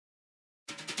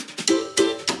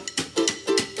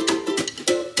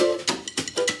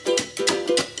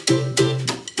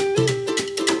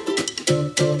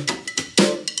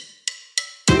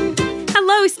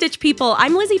Stitch People.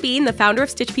 I'm Lizzie Bean, the founder of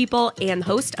Stitch People and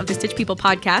host of the Stitch People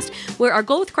podcast, where our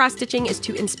goal with cross-stitching is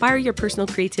to inspire your personal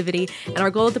creativity, and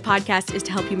our goal with the podcast is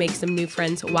to help you make some new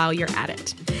friends while you're at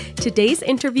it. Today's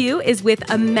interview is with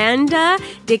Amanda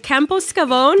de Campos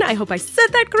Scavone. I hope I said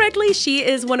that correctly. She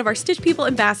is one of our Stitch People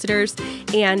ambassadors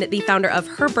and the founder of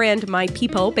her brand, My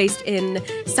People, based in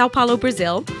Sao Paulo,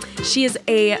 Brazil. She is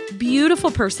a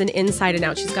beautiful person inside and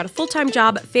out. She's got a full-time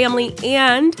job, family,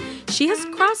 and she has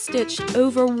cross-stitched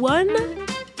over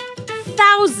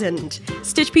 1,000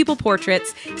 Stitch People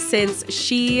portraits since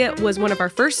she was one of our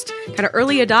first kind of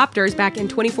early adopters back in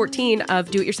 2014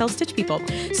 of Do-It-Yourself Stitch People.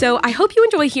 So I hope you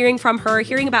enjoy hearing from her,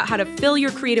 hearing about how to fill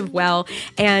your creative well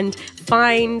and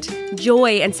find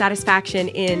joy and satisfaction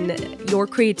in your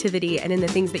creativity and in the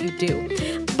things that you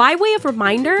do. By way of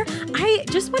reminder, I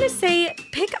just want to say,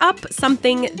 pick up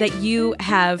something that you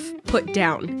have put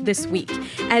down this week.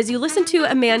 As you listen to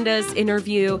Amanda's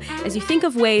interview, as you think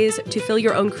of ways to fill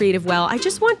your own creative well, I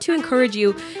just want to encourage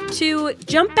you to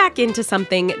jump back into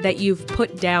something that you've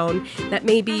put down, that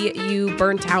maybe you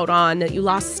burnt out on, that you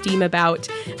lost steam about.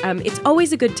 It's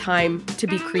always a good time to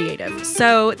be creative.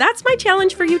 So that's my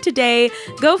challenge for you today.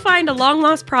 Go find a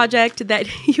long-lost project that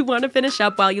you want to finish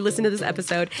up while you listen to this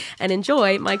episode and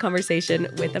enjoy my conversation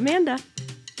with Amanda.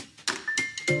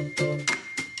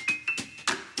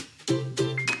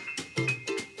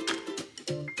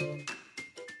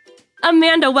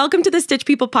 Amanda, welcome to the Stitch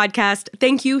People podcast.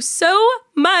 Thank you so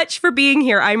much for being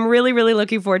here. I'm really, really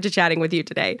looking forward to chatting with you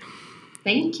today.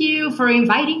 Thank you for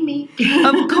inviting me.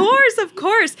 Of course, of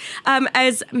course.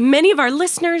 As many of our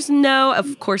listeners know,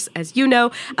 of course, as you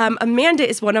know, Amanda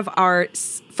is one of our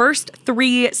first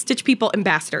 3 Stitch People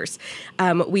ambassadors.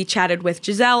 We chatted with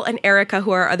Giselle and Erica, who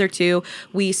are our other 2.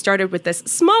 We started with this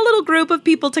small little group of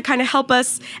people to kind of help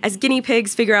us as guinea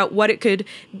pigs figure out what it could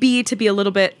be to be a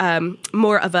little bit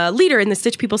more of a leader in the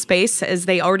Stitch People space, as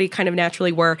they already kind of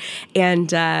naturally were.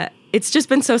 And it's just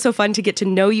been so fun to get to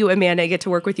know you, Amanda, and get to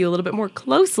work with you a little bit more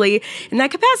closely in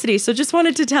that capacity. So just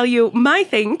wanted to tell you my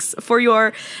thanks for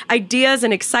your ideas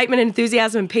and excitement and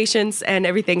enthusiasm and patience and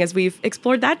everything as we've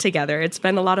explored that together. It's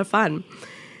been a lot of fun.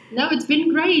 No, it's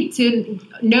been great to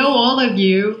know all of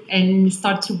you and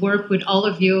start to work with all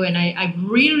of you. And I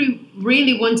really,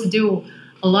 really want to do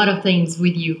a lot of things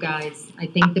with you guys. I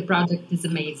think the project is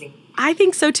amazing. I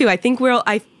think so too. I think we'll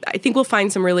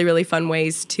find some really, really fun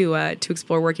ways to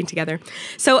explore working together.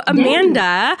 So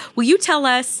Amanda, will you tell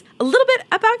us a little bit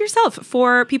about yourself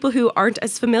for people who aren't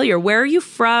as familiar? Where are you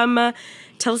from?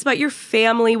 Tell us about your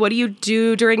family. What do you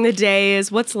do during the days?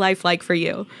 What's life like for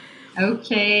you?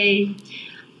 Okay.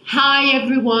 Hi,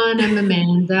 everyone. I'm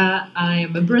Amanda. I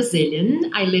am a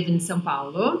Brazilian. I live in Sao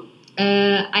Paulo.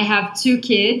 I have 2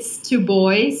 kids, 2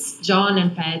 boys, John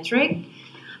and Patrick.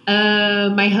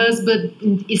 My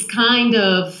husband is kind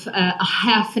of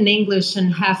half an English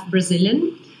and half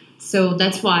Brazilian. So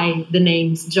that's why the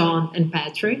names John and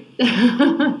Patrick.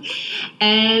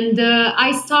 And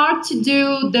I started to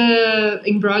do the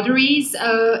embroideries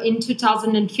in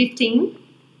 2015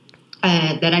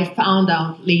 that I found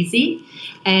out Lizzie.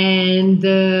 And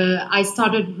I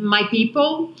started My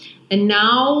People. And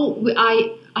now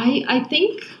I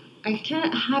think, I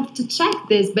can't have to check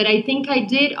this, but I think I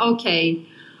did,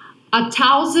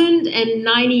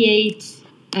 1,098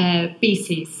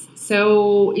 pieces.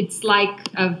 So it's like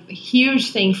a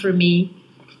huge thing for me,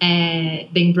 the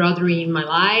embroidery in my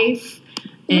life.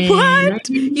 And what?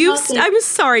 I'm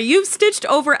sorry, you've stitched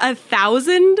over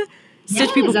 1,000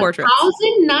 Stitch People portraits.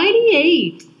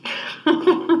 1,098.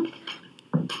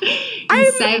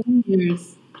 In 7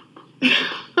 years.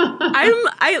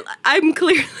 I'm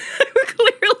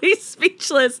clearly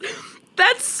speechless.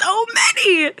 That's so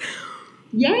many.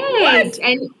 Yes.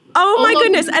 And oh my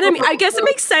goodness. And I mean, I guess it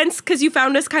makes sense because you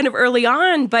found us kind of early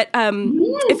on. But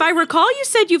if I recall, you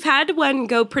said you've had one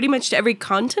go pretty much to every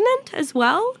continent as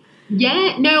well?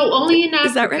 Yeah. No, only in Africa.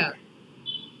 Is that right?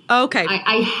 Okay.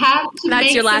 I have to That's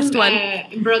make your last some one.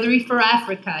 Embroidery for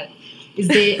Africa.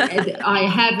 I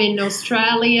have in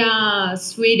Australia,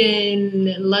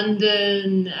 Sweden,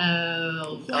 London,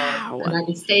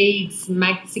 United States,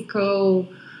 Mexico.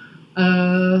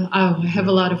 I have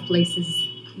a lot of places.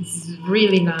 It's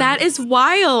really nice. That is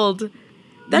wild.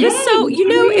 That is so,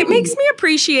 it makes me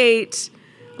appreciate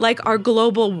like our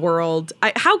global world.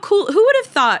 How cool. Who would have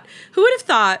thought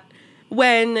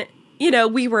when,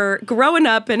 we were growing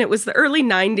up and it was the early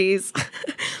 90s,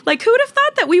 like who would have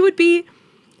thought that we would be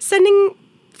sending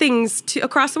things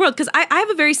across the world? Because I have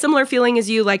a very similar feeling as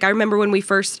you. Like I remember when we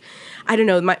first,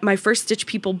 my first Stitch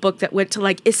People book that went to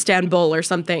like Istanbul or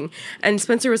something. And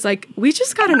Spencer was like, we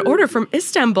just got an order from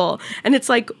Istanbul. And it's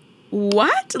like,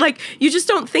 what? Like you just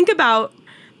don't think about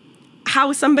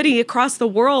how somebody across the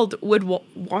world would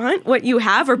want what you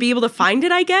have or be able to find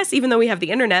it, I guess, even though we have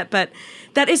the internet. But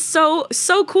that is so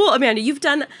cool. Amanda, you've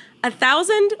done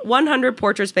 1,100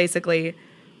 portraits basically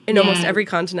in almost every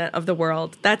continent of the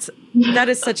world. That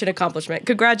is such an accomplishment.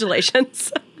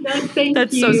 Congratulations. No, thank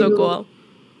That's you. so cool.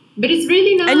 But it's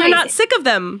really nice. And you're not sick of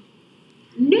them.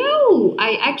 No,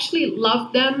 I actually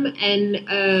love them.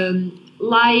 And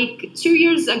like 2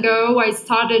 years ago, I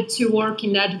started to work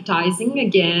in advertising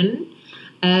again.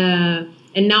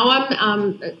 And now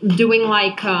I'm doing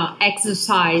like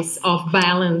exercise of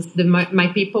balance, my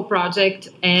people project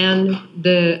and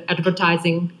the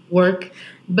advertising work.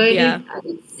 But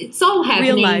it's all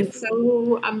happening. Real life.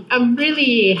 So I'm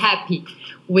really happy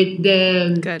with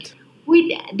the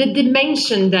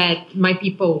dimension that my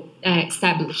people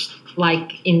established,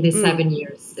 like in the 7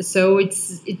 years. So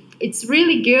it's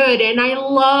really good, and I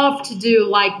love to do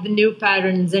like the new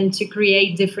patterns and to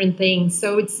create different things.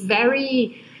 So it's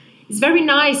very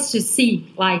nice to see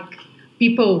like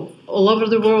people all over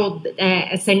the world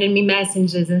sending me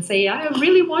messages and say, I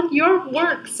really want your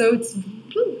work. So it's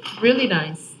really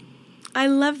nice. I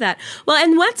love that. Well,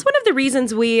 and that's one of the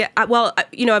reasons I've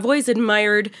always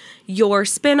admired your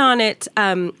spin on it.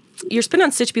 Your spin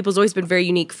on Stitch People has always been very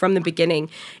unique from the beginning.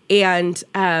 And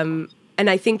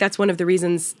I think that's one of the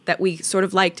reasons that we sort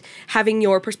of liked having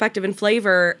your perspective and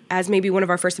flavor as maybe one of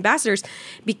our first ambassadors,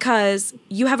 because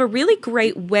you have a really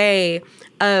great way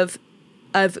of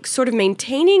sort of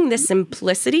maintaining the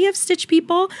simplicity of Stitch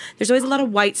People. There's always a lot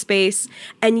of white space,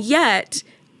 and yet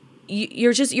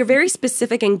you're very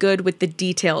specific and good with the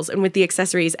details and with the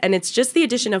accessories, and it's just the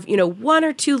addition of one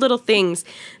or two little things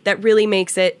that really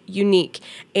makes it unique.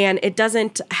 And it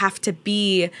doesn't have to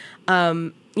be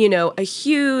a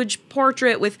huge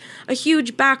portrait with a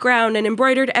huge background and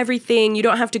embroidered everything. You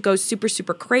don't have to go super,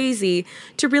 super crazy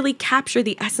to really capture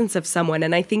the essence of someone.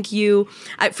 And I think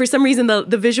for some reason,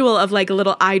 the visual of like a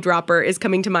little eyedropper is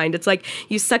coming to mind. It's like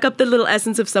you suck up the little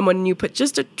essence of someone and you put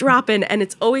just a drop in, and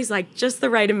it's always like just the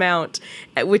right amount,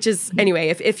 which is, anyway,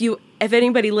 if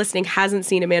anybody listening hasn't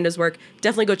seen Amanda's work,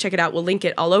 definitely go check it out. We'll link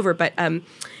it all over. But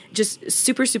just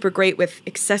super, super great with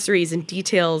accessories and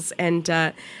details. And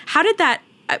how did that,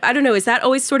 I don't know, has that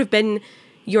always sort of been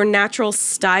your natural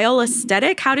style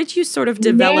aesthetic? How did you sort of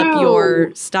develop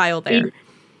your style there?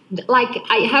 Like,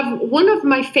 I have one of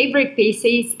my favorite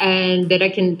pieces, and that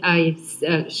I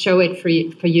show it for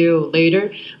you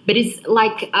later. But it's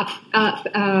like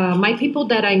my people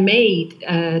that I made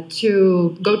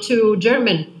to go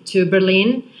to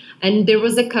Berlin, and there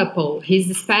was a couple.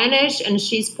 He's Spanish and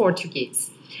she's Portuguese.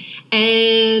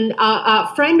 And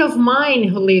a friend of mine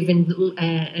who lives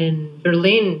in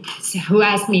Berlin, who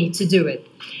asked me to do it.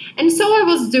 And so I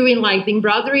was doing like the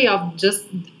embroidery of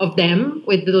them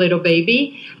with the little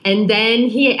baby. And then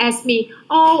he asked me,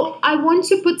 I want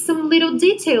to put some little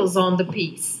details on the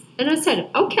piece. And I said,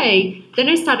 okay. Then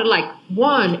I started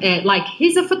like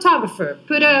he's a photographer,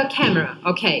 put a camera,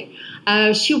 okay.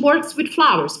 She works with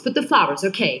flowers, put the flowers,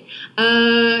 okay.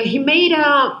 He made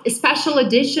a special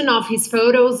edition of his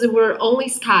photos that were only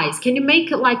skies. Can you make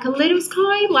like a little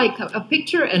sky, like a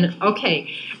picture? And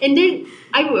okay. And then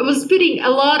I was putting a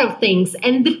lot of things,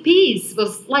 and the piece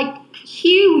was like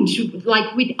huge,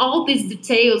 like with all these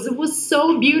details. It was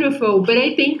so beautiful, but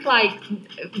I think like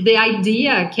the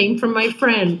idea came from my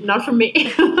friend, not from me.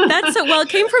 It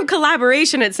came from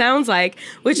collaboration, it sounds like,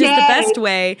 which is the best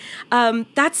way.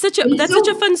 That's such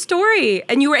a fun story,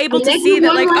 and you were able to see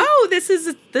that, like, this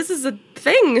is a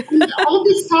thing. All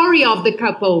the story of the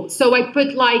couple. So I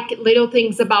put like little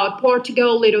things about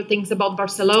Portugal, little things about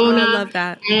Barcelona. I love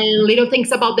that. And little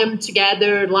things about them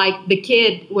together. Like the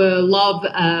kid will love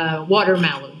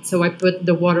watermelon, so I put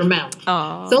the watermelon.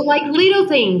 Aww. So like little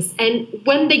things. And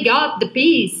when they got the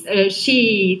piece,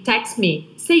 she texted me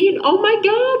saying, "Oh my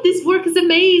God, this work is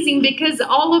amazing," because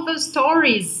all of the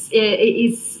stories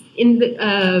is in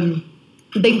the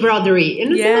embroidery.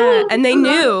 And and they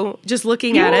knew just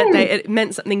looking at it that it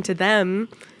meant something to them.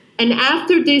 And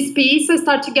after this piece, I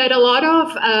start to get a lot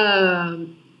of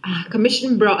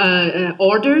commission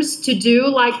orders to do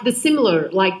like the similar,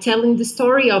 like telling the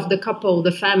story of the couple,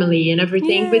 the family, and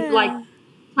everything with like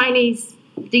tiny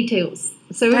details.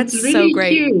 So that's it's really so great.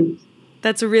 cute.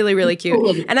 That's really, really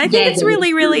cute. And I think it's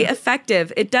really, really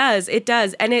effective. It does.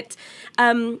 And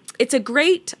it's a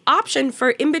great option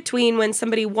for in between when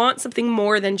somebody wants something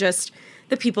more than just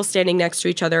the people standing next to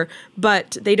each other,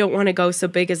 but they don't want to go so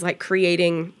big as like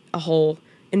creating a whole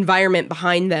environment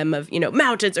behind them of,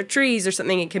 mountains or trees or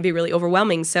something. It can be really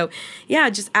overwhelming. So yeah,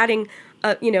 just adding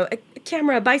a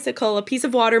camera, a bicycle, a piece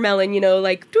of watermelon,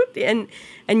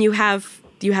 and you have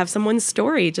you have someone's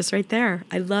story just right there.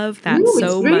 I love that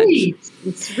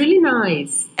It's really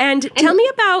nice. And tell me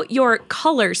about your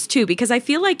colors too, because I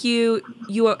feel like you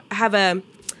have a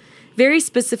very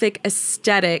specific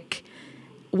aesthetic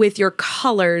with your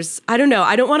colors. I don't know.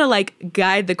 I don't want to like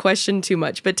guide the question too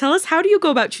much, but tell us, how do you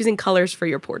go about choosing colors for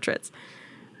your portraits?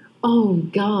 Oh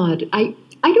God, I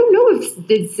don't know if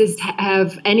this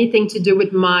have anything to do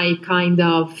with my kind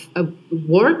of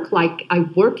work. Like I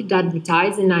work at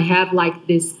advertising, I have like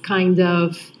this kind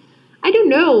of, I don't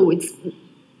know. It's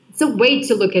a way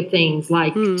to look at things,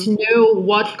 like to know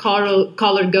what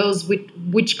color goes with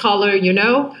which color, you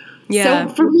know. Yeah.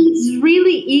 So for me, it's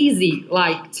really easy,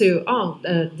 like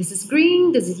this is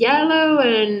green, this is yellow,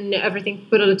 and everything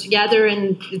put it together,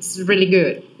 and it's really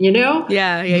good, you know?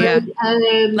 Yeah.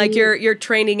 Like your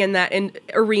training in that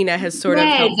arena has sort of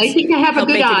helped. I think I have a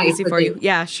good make eye it easy for you.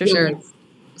 Yeah, sure.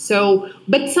 So,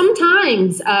 but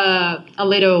sometimes a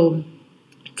little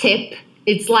tip.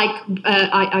 It's like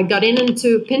I got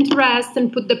into Pinterest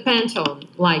and put the Pantone,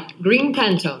 like green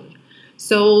Pantone.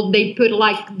 So they put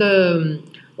like the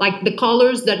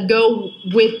colors that go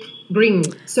with green.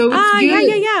 So it's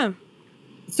good. Yeah.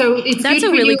 So it's That's good a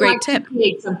for really you, great like, tip. to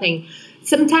create something.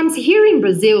 Sometimes here in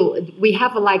Brazil, we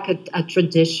have a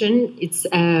tradition. It's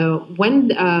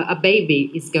when a baby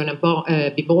is going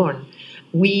to be born,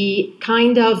 we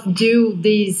kind of do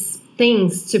these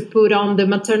things to put on the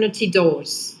maternity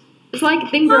doors. It's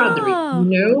like embroidery, you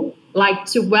know, like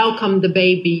to welcome the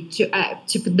baby,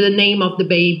 to put the name of the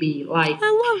baby, like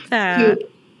I love that.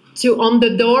 To on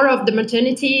the door of the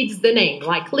maternity, it's the name,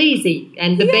 like Lizzie,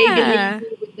 and the baby Lizzie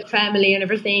with the family and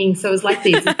everything. So it's like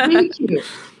this. It's really cute.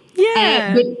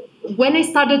 Yeah. But when I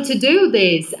started to do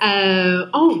this,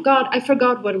 oh God, I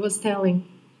forgot what I was telling.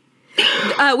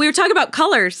 We were talking about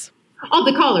colors. Oh,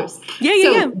 the colors.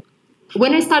 Yeah.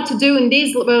 When I started doing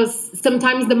this, was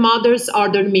sometimes the mothers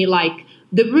ordered me like,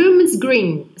 the room is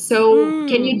green, so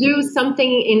can you do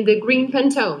something in the green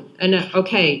Pantone? And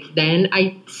okay, then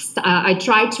I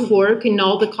try to work in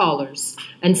all the colors,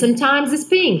 and sometimes it's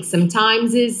pink,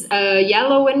 sometimes it's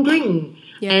yellow and green,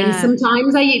 and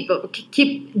sometimes I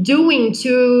keep doing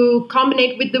to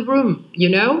combine with the room, you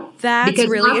know. That's because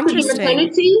really after interesting. the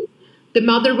maternity, the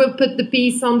mother will put the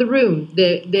piece on the room,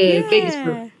 the biggest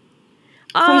room.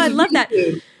 Oh, I love that.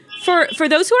 For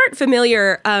those who aren't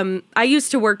familiar, I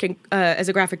used to work as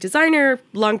a graphic designer a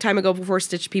long time ago before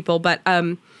Stitch People, but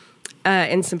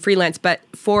and some freelance. But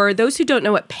for those who don't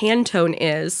know what Pantone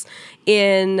is,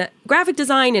 in graphic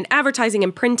design and advertising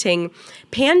and printing,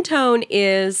 Pantone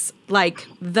is like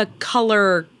the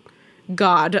color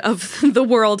god of the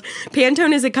world.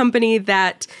 Pantone is a company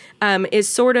that is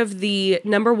sort of the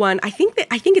number one. I think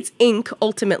it's ink,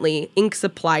 ultimately ink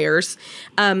suppliers,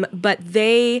 but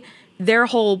their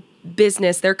whole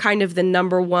business, they're kind of the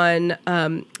number one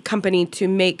company to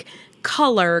make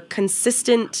color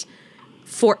consistent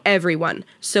for everyone.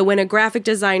 So when a graphic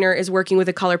designer is working with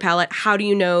a color palette, how do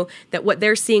you know that what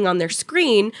they're seeing on their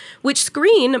screen, which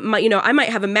screen, I might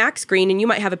have a Mac screen and you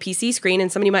might have a PC screen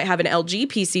and somebody might have an LG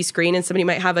PC screen and somebody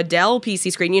might have a Dell PC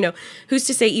screen, who's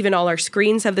to say even all our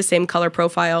screens have the same color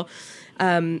profile.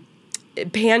 Pantone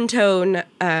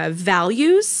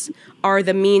values are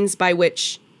the means by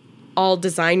which all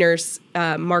designers,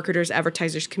 marketers,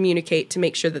 advertisers communicate to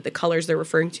make sure that the colors they're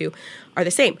referring to are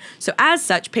the same. So as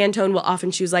such, Pantone will often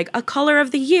choose like a color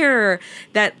of the year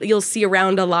that you'll see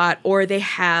around a lot, or they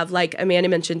have, like Amanda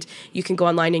mentioned, you can go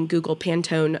online and Google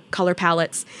Pantone color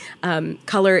palettes.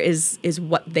 Color is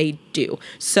what they do.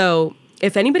 So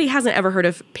if anybody hasn't ever heard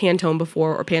of Pantone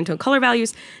before or Pantone color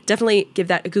values, definitely give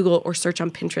that a Google or search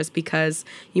on Pinterest, because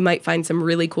you might find some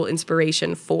really cool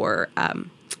inspiration for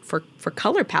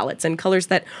color palettes and colors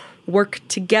that work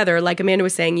together. Like Amanda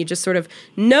was saying, you just sort of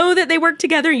know that they work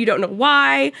together. You don't know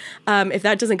why. If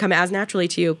that doesn't come as naturally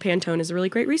to you, Pantone is a really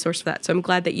great resource for that. So I'm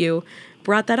glad that you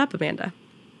brought that up, Amanda.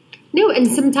 No, and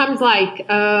sometimes like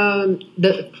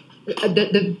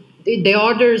the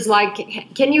orders, like,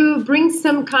 can you bring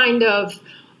some kind of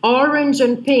orange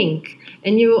and pink?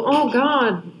 And oh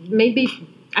God, maybe,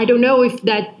 I don't know if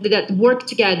that work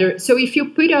together. So if you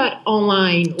put it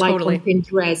online, like on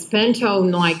Pinterest,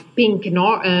 Pantone, like pink and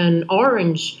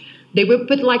orange, they will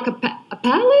put like a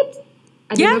palette.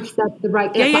 I don't know if that's the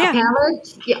right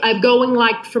palette. Yeah, going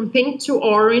like from pink to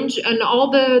orange and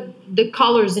all the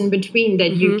colors in between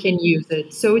that you can use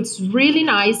it. So it's really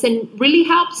nice and really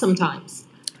helps sometimes.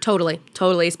 Totally.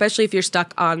 Especially if you're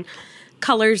stuck on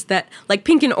colors that, like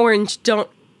pink and orange, don't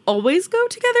always go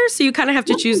together. So you kind of have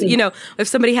to choose, if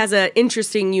somebody has an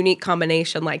interesting, unique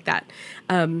combination like that.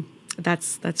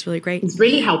 That's really great. It's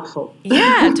really helpful.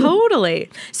 Yeah, totally.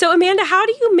 So Amanda, how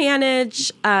do you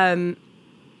manage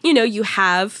you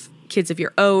have kids of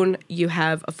your own, you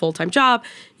have a full-time job,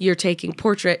 you're taking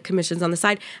portrait commissions on the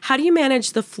side. How do you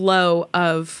manage the flow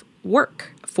of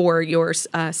work for your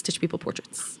Stitch People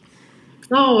portraits?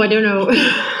 Oh, I don't know.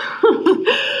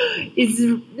 It's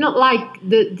not like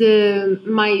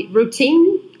my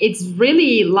routine. It's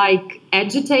really like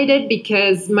agitated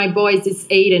because my boys is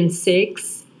 8 and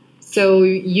 6. So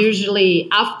usually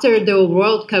after the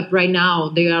World Cup right now,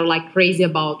 they are like crazy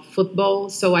about football.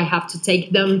 So I have to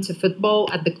take them to football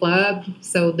at the club.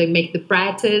 So they make the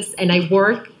practice and I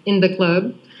work in the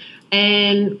club.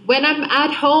 And when I'm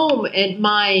at home at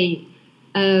my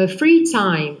free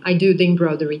time, I do the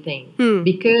embroidery thing.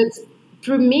 Because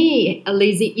for me,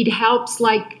 Lizzie, it helps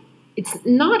like, it's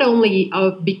not only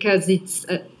because it's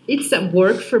a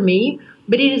work for me,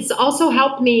 but it has also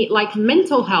helped me like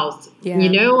mental health. Yeah.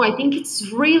 I think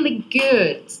it's really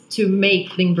good to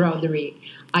make the embroidery.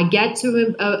 I get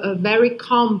to a very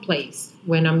calm place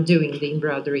when I'm doing the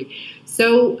embroidery.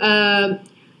 So I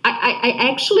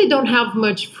actually don't have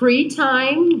much free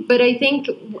time, but I think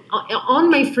on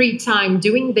my free time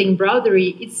doing the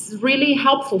embroidery, it's really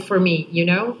helpful for me,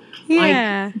 Yeah.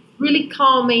 Like, really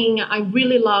calming. I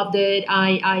really loved it.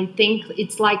 I think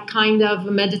it's like kind of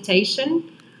a meditation.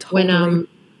 Totally. When I'm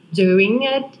doing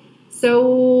it.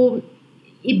 So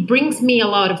it brings me a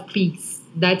lot of peace.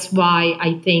 That's why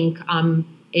I think I'm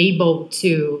able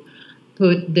to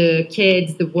put the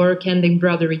kids, the work, and the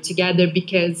embroidery together,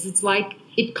 because it's like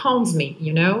it calms me,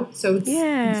 So it's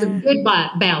a good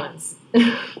balance.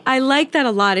 I like that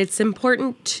a lot. It's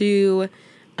important to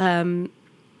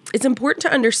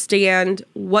understand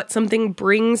what something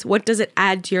brings, what does it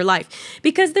add to your life?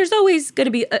 Because there's always going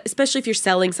to be, especially if you're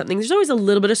selling something, there's always a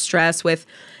little bit of stress with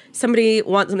somebody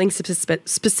wants something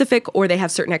specific, or they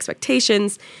have certain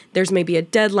expectations. There's maybe a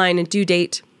deadline, a due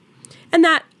date, and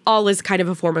that all is kind of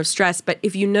a form of stress. But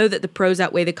if you know that the pros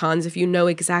outweigh the cons, if you know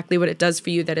exactly what it does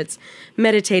for you, that it's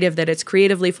meditative, that it's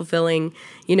creatively fulfilling,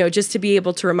 just to be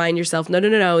able to remind yourself,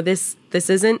 no, this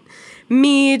isn't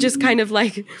me just kind of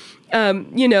like,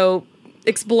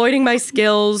 exploiting my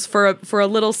skills for a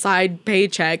little side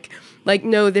paycheck. Like,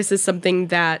 no, this is something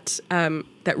that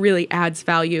that really adds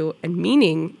value and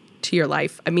meaning to your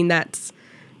life. I mean, that's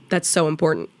so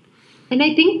important. And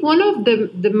I think one of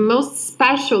the most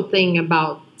special thing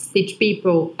about Stitch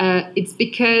People, it's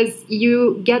because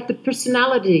you get the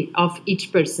personality of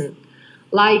each person.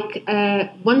 Like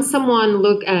when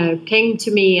someone came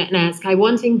to me and asked, I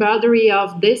want embroidery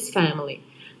of this family.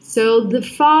 So the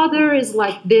father is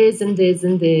like this and this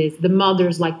and this. The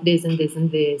mother's like this and this and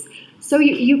this. So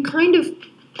you kind of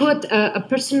put a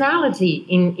personality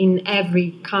in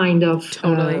every kind of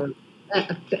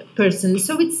person.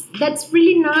 So that's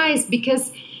really nice,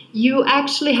 because you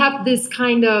actually have this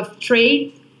kind of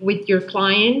trait with your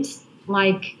client.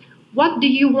 Like, what do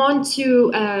you want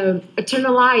to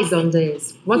eternalize on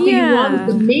this? What do you want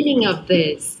the meaning of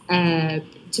this?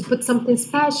 To put something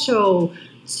special,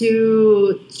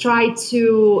 to try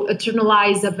to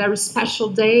eternalize a very special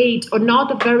date or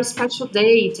not a very special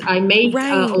date. I made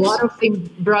a lot of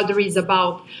embroideries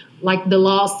about like the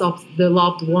loss of the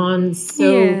loved ones.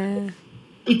 So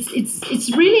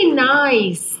it's really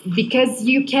nice, because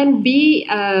you can be,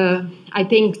 I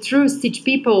think, through Stitch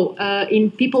People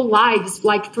in people's lives,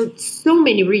 like for so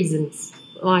many reasons.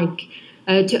 Like,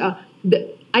 I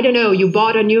don't know, you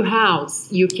bought a new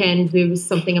house, you can do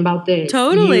something about this.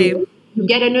 Totally. You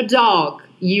get a new dog,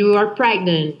 you are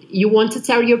pregnant, you want to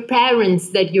tell your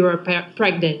parents that you are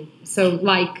pregnant. So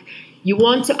like, you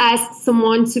want to ask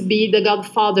someone to be the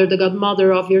godfather, the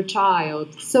godmother of your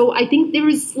child. So I think there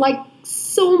is like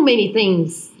so many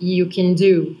things you can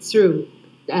do through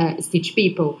Stitch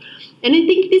People. And I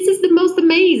think this is the most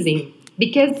amazing,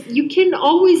 because you can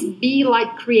always be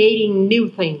like creating new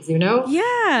things,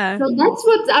 Yeah. So that's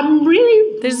what I'm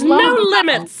really There's no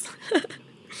limits.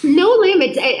 No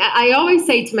limits. I always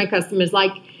say to my customers,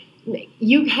 like,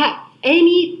 you have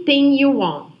anything you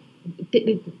want.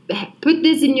 Put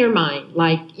this in your mind.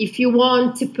 Like, if you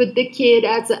want to put the kid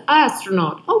as an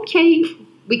astronaut, okay,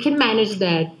 we can manage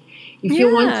that. If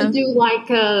you want to do like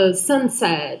a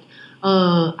sunset,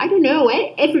 I don't know,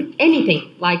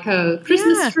 anything, like a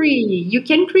Christmas tree, you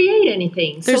can create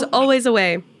anything. There's always a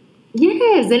way.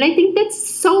 Yes, and I think that's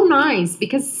so nice,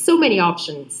 because so many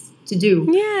options to do.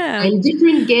 Yeah. And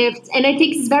different gifts. And I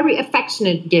think it's very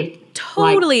affectionate gift.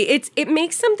 Totally. It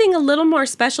makes something a little more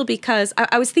special, because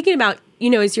I was thinking about,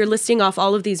 as you're listing off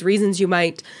all of these reasons you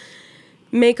might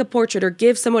make a portrait or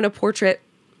give someone a portrait.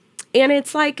 And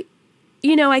it's like,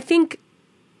 I think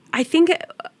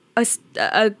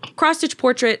a cross-stitch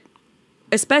portrait,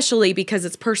 especially because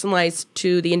it's personalized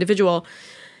to the individual,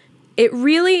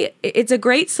 it's a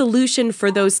great solution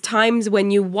for those times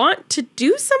when you want to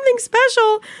do something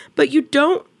special, but you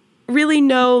don't really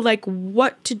know like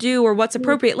what to do or what's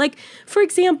appropriate. Like, for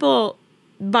example,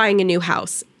 buying a new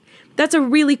house. That's a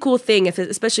really cool thing,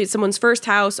 especially it's someone's first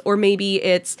house, or maybe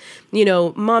it's,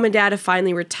 mom and dad have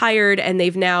finally retired and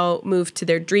they've now moved to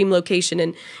their dream location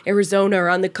in Arizona or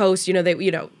on the coast.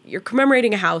 You're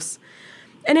commemorating a house.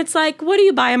 And it's like, what do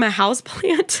you buy them, a house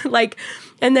plant?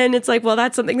 And then it's like, well,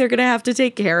 that's something they're going to have to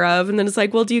take care of. And then it's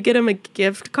like, well, do you get them a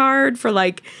gift card for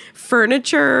like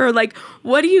furniture? Like,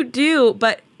 what do you do?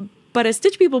 But a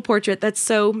Stitch People portrait, that's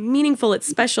so meaningful. It's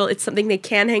special. It's something they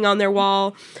can hang on their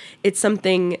wall. It's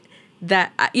something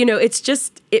that,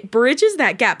 it bridges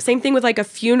that gap. Same thing with like a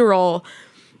funeral.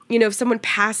 If someone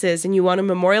passes and you want to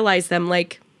memorialize them,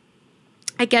 like,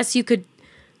 I guess you could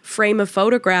frame a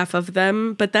photograph of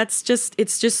them, but it's just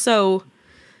so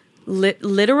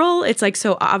literal. It's like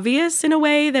so obvious in a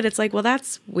way that it's like, well,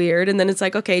 that's weird. And then it's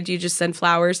like, okay, do you just send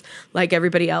flowers like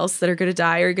everybody else that are going to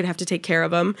die, or you're going to have to take care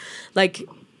of them? Like,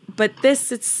 but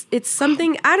this, it's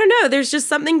something, I don't know. There's just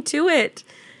something to it.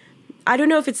 I don't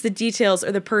know if it's the details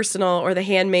or the personal or the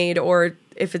handmade, or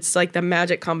if it's like the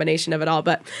magic combination of it all.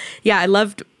 But yeah, I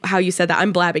loved how you said that.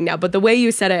 I'm blabbing now, but the way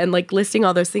you said it and like listing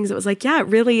all those things, it was like, yeah, it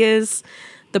really is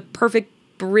the perfect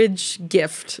bridge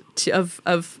gift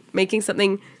of making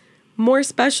something more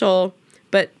special,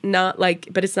 but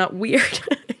it's not weird.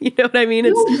 You know what I mean?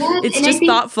 It's just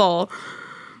thoughtful.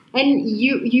 And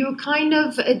you kind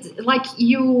of, it's like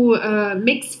you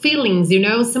mix feelings,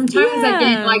 Sometimes I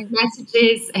get like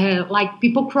messages, like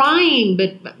people crying,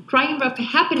 but crying of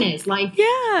happiness. Like,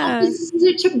 oh, this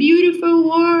is such a beautiful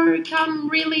work. I'm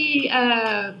really,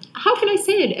 how can I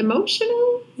say it?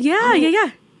 Emotional?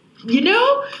 Yeah.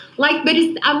 But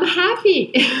I'm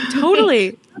happy.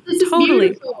 Totally. This is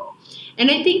beautiful.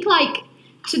 And I think like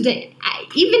today,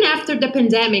 even after the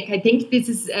pandemic, I think this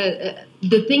is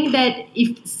the thing that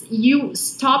if you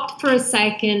stopped for a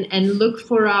second and look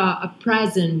for a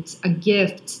present, a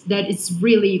gift that is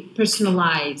really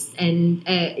personalized, and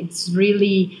it's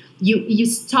really, you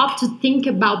stop to think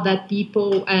about that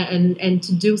people and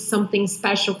to do something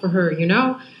special for her,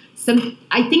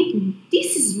 I think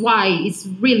this is why it's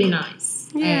really nice.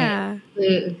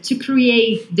 To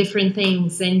create different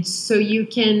things, and so you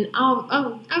can.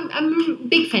 I'm a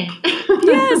big fan.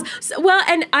 Yes. Well,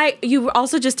 and you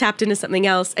also just tapped into something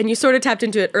else, and you sort of tapped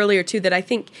into it earlier too, that I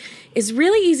think is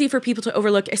really easy for people to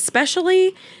overlook.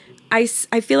 Especially, I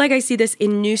feel like I see this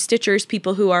in new stitchers,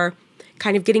 people who are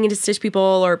kind of getting into Stitch People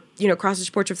or cross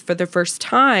stitch portraits for the first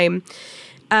time.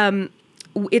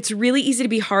 It's really easy to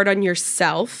be hard on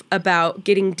yourself about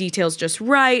getting details just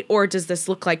right, or does this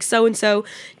look like so-and-so?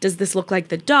 Does this look like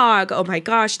the dog? Oh my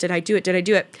gosh, did I do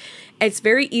it? It's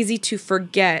very easy to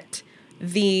forget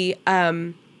the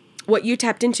what you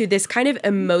tapped into, this kind of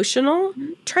emotional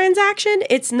transaction.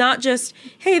 It's not just,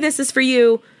 hey, this is for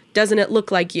you. Doesn't it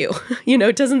look like you?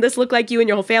 Doesn't this look like you and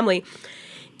your whole family?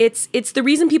 It's the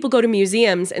reason people go to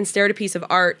museums and stare at a piece of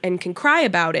art and can cry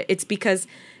about it. It's because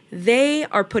they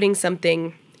are putting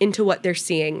something into what they're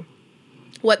seeing.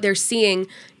 What they're seeing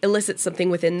elicits something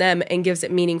within them and gives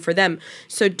it meaning for them.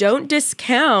 So don't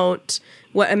discount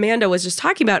what Amanda was just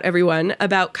talking about, everyone,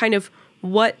 about kind of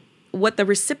what the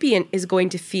recipient is going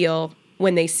to feel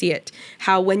when they see it.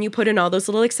 How when you put in all those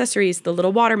little accessories, the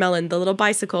little watermelon, the little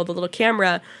bicycle, the little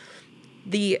camera,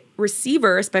 the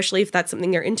receiver, especially if that's something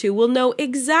they're into, will know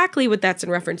exactly what that's in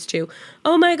reference to.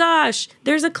 Oh my gosh,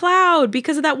 there's a cloud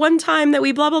because of that one time that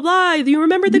we blah, blah, blah. Do you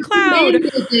remember the cloud?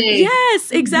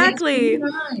 Yes, exactly.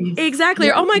 Nice. Exactly.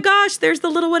 Yeah. Or, oh my gosh, there's the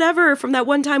little whatever from that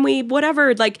one time we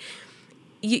whatever. Like,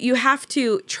 you have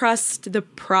to trust the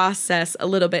process a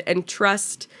little bit and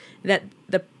trust that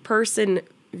the person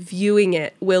viewing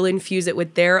it will infuse it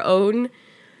with their own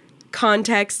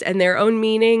context and their own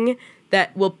meaning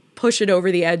that will push it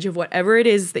over the edge of whatever it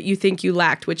is that you think you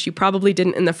lacked, which you probably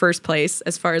didn't in the first place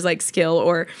as far as like skill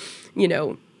or,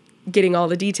 getting all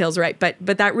the details right. But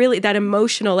that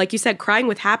emotional, like you said, crying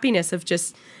with happiness of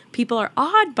just people are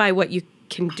awed by what you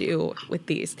can do with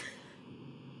these.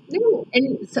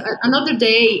 And so another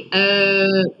day,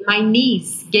 my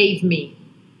niece gave me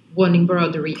one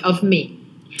embroidery of me.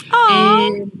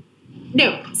 Oh.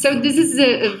 No, so this is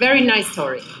a very nice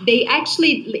story. They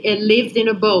actually lived in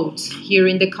a boat here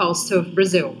in the coast of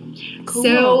Brazil. Cool.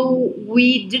 So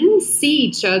we didn't see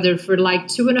each other for like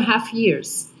 2.5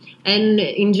 years. And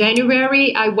in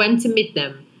January, I went to meet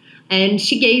them. And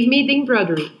she gave me the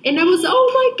embroidery. And I was,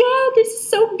 oh my God, this is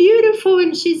so beautiful.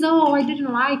 And she's, oh, I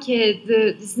didn't like it.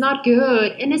 It's not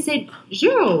good. And I said,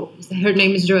 Jo, her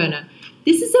name is Joanna.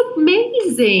 this is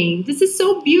amazing. This is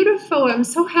so beautiful. I'm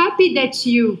so happy that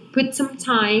you put some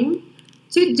time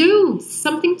to do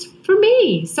something for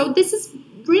me. So this is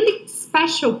really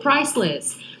special,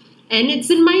 priceless. And it's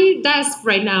in my desk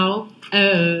right now,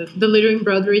 the little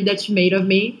embroidery that she made of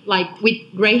me, like with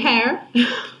gray hair,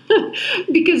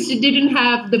 because she didn't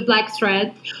have the black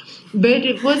thread. But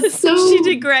it was so... She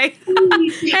did gray.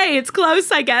 Hey, it's close,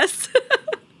 I guess.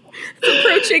 It's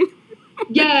approaching.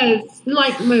 Yes,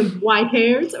 like my white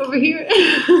hairs over here.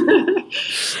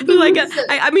 Like,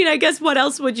 I mean, I guess what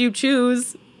else would you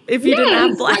choose if you didn't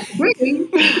have black? Like green.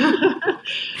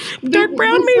 Dark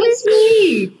brown, maybe. So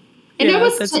sweet. And yeah, I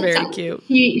was that's very cute.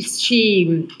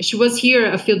 She was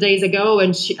here a few days ago,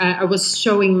 and I was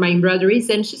showing my embroideries,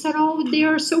 and she said, "Oh, they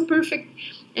are so perfect."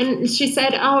 And she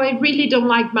said, "Oh, I really don't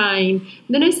like mine."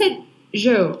 Then I said,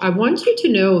 "Jo, I want you to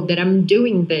know that I'm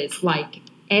doing this like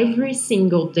every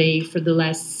single day for the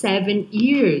last 7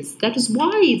 years. That is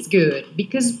why it's good,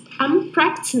 because I'm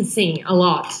practicing a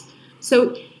lot.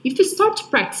 So if you start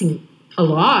practicing a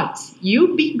lot,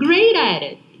 you'll be great at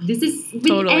it. This is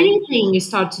with anything you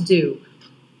start to do.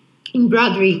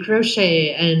 Embroidery,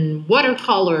 crochet, and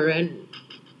watercolor, and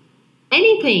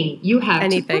anything you have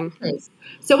to practice."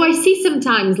 So I see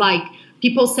sometimes like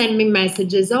people send me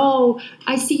messages, "Oh,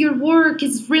 I see your work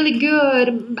is really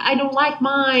good. I don't like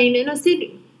mine." And I said,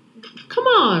 "Come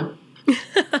on.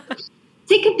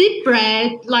 Take a deep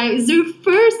breath. Like, it's your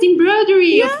first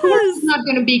embroidery. Yes. Of course it's not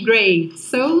going to be great.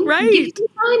 So give some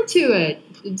time to it.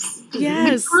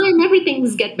 With time,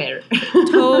 everything's get better."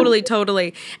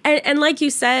 Totally. And like you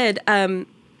said,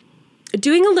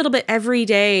 doing a little bit every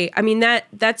day, I mean,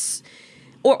 that's...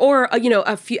 Or you know,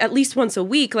 at least once a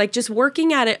week, like just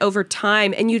working at it over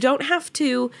time. And you don't have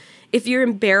to, if you're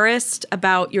embarrassed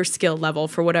about your skill level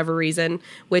for whatever reason,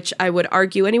 which I would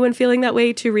argue anyone feeling that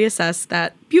way to reassess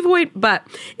that viewpoint. But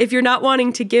if you're not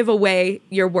wanting to give away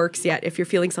your works yet, if you're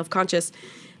feeling self-conscious,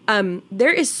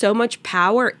 there is so much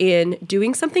power in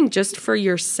doing something just for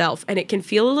yourself. And it can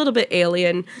feel a little bit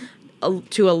alien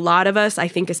to a lot of us. I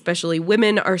think especially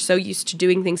women are so used to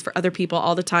doing things for other people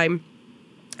all the time,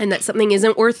 and that something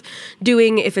isn't worth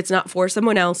doing if it's not for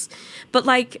someone else. But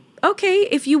like, okay,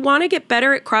 if you want to get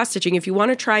better at cross-stitching, if you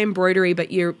want to try embroidery,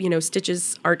 but your,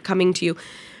 stitches aren't coming to you,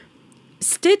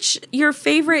 stitch your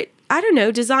favorite, I don't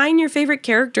know, design your favorite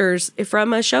characters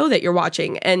from a show that you're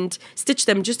watching and stitch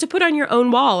them just to put on your own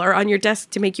wall or on your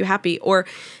desk to make you happy. Or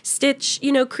stitch,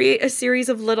 create a series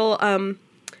of little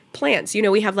plants.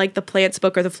 We have like the plants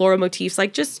book or the floral motifs.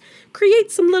 Like just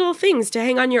create some little things to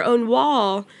hang on your own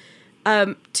wall.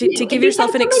 To give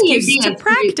yourself an excuse to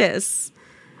practice.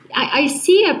 I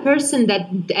see a person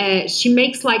that she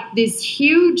makes like these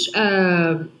huge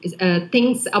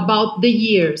things about the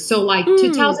year. So like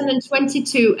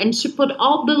 2022, and she put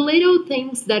all the little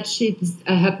things that she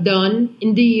have done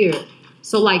in the year.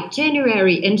 So like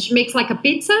January, and she makes like a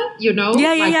pizza,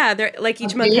 Yeah. They're, like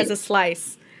each month has a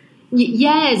slice.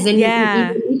 Yes, and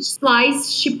in each slice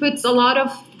she puts a lot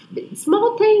of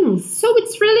small things. So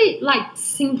it's really like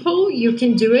simple. You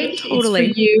can do it. Totally.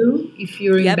 It's for you if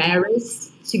you're embarrassed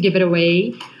to give it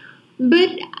away.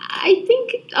 But I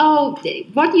think,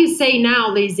 what you say now,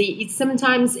 Lizzie, it's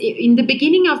sometimes in the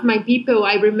beginning of my people,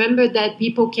 I remember that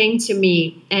people came to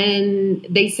me and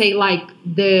they say like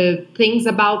the things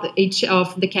about each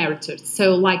of the characters.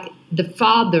 So like the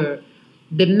father,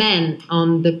 the man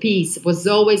on the piece was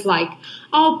always like,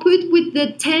 "Oh, put with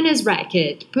the tennis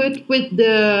racket, put with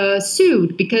the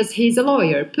suit because he's a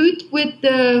lawyer, put with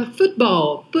the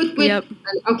football, put with..."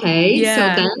 Okay,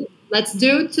 so then let's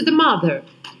do to the mother.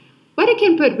 What I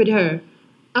can put with her?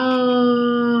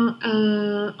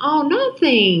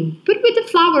 Nothing. Put with the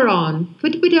flower on,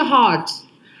 put with a heart.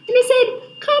 And I said,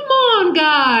 "Come on,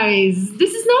 guys,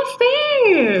 this is not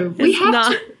fair. We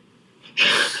have to..."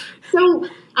 So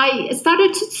I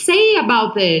started to say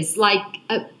about this, like,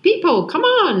 people, come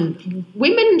on.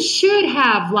 Women should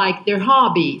have, like, their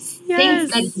hobbies.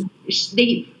 Things that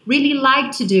they really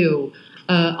like to do.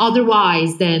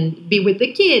 Otherwise than be with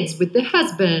the kids, with the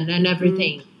husband and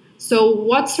everything. So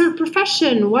what's her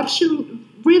profession? What she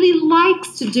really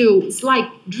likes to do is, like,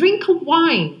 drink a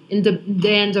wine in the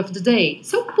end of the day.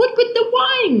 So put with the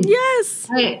wine. Yes.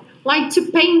 Like to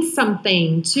paint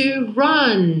something, to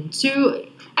run, to...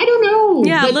 I don't know.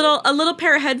 Yeah, a little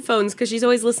pair of headphones because she's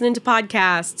always listening to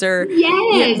podcasts or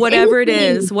whatever anything.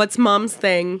 It is. What's mom's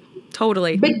thing?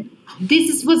 Totally. But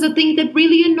this was a thing that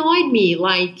really annoyed me.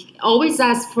 Like, always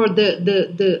ask for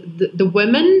the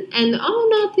women and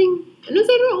nothing. And I said,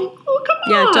 oh come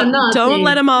on, don't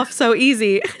let them off so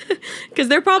easy because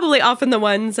they're probably often the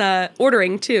ones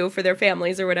ordering too for their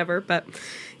families or whatever. But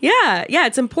yeah,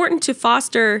 it's important to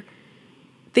foster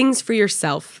things for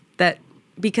yourself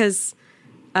because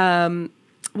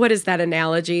what is that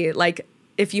analogy? Like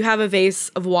if you have a vase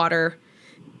of water,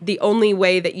 the only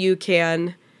way that you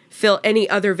can fill any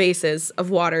other vases of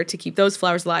water to keep those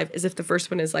flowers alive is if the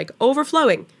first one is like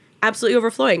overflowing, absolutely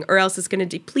overflowing, or else it's going to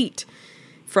deplete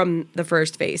from the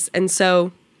first vase. And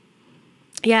so,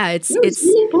 yeah, it's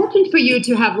really important for you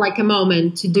to have like a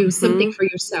moment to do something for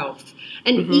yourself.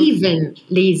 And even,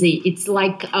 Lizzie, it's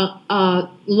like a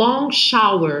long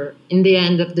shower in the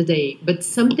end of the day, but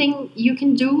something you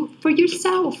can do for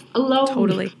yourself alone.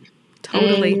 Totally.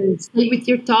 And stay with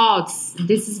your thoughts.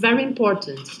 This is very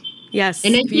important. Yes.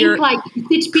 And I think like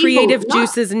teach people creative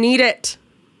juices need it.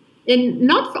 And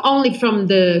not only from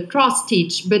the cross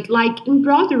stitch, but like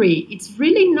embroidery. It's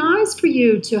really nice for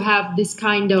you to have this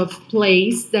kind of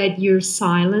place that you're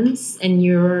silent and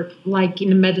you're like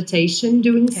in a meditation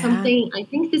doing something. I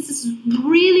think this is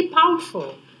really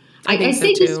powerful. I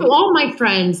say this to all my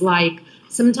friends, like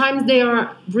sometimes they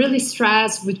are really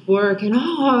stressed with work and,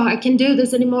 I can't do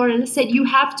this anymore. And I said, you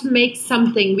have to make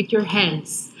something with your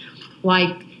hands.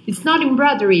 Like, it's not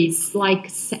embroidery, it's like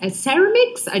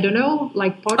ceramics, I don't know,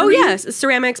 like pottery. Oh, yes,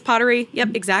 ceramics, pottery. Yep,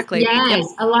 exactly. Yes,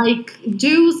 yep. Like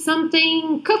do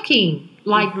something cooking,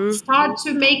 like start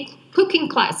to make cooking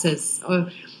classes.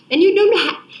 And you don't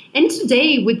have, and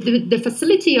today with the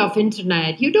facility of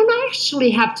internet, you don't actually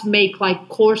have to make like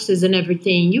courses and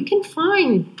everything. You can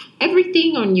find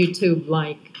everything on YouTube,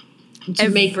 like to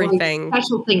make like, a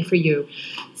special thing for you.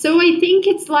 So I think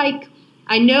it's like,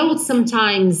 I know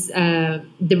sometimes the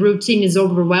routine is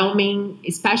overwhelming,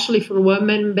 especially for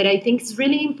women, but I think it's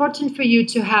really important for you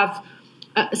to have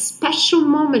a special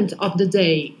moment of the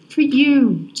day for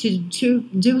you to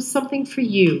do something for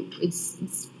you.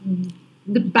 It's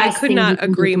the best. I could not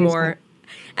agree more.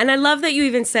 And I love that you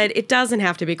even said it doesn't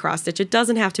have to be cross stitch. It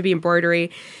doesn't have to be embroidery.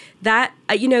 That,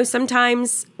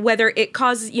 sometimes whether it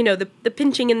causes, the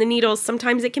pinching in the needles,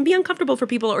 sometimes it can be uncomfortable for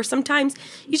people, or sometimes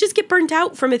you just get burnt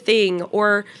out from a thing,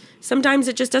 or sometimes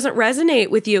it just doesn't resonate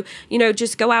with you.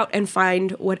 Just go out and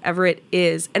find whatever it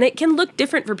is. And it can look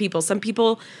different for people. Some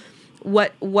people,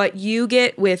 what you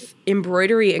get with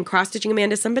embroidery and cross-stitching,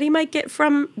 Amanda, somebody might get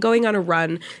from going on a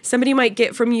run. Somebody might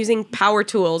get from using power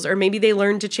tools, or maybe they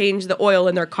learned to change the oil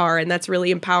in their car, and that's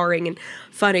really empowering and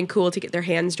fun and cool to get their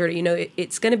hands dirty.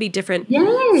 It's going to be different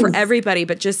for everybody,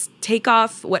 but just take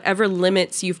off whatever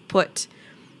limits you've put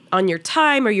on your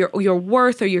time or your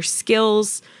worth or your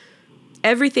skills.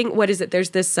 Everything, what is it?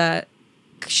 There's this...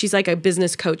 she's like a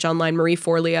business coach online, Marie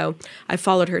Forleo. I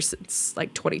followed her since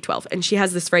like 2012. And she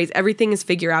has this phrase, everything is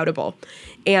figure outable.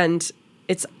 And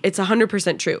it's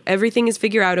 100% true. Everything is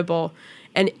figure outable.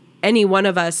 And any one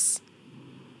of us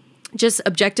just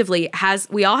objectively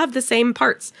we all have the same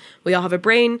parts. We all have a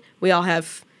brain. We all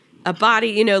have a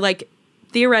body, like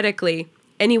theoretically,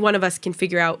 any one of us can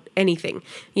figure out anything.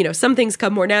 Some things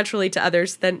come more naturally to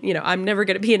others than, I'm never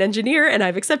going to be an engineer, and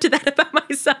I've accepted that about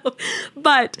myself.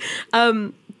 But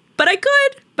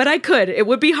I could. It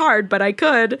would be hard, but I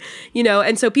could,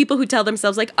 And so people who tell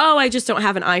themselves like, oh, I just don't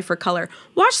have an eye for color.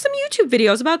 Watch some YouTube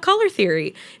videos about color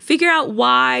theory. Figure out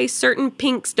why certain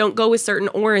pinks don't go with certain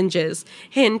oranges.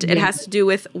 Hint, it has to do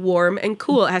with warm and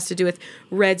cool. It has to do with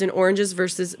reds and oranges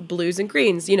versus blues and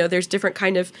greens. There's different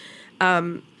kind of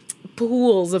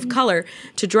pools of color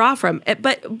to draw from.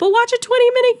 But watch a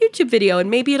 20-minute YouTube video and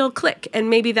maybe it'll click, and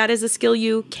maybe that is a skill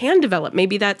you can develop.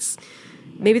 Maybe that's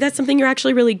something you're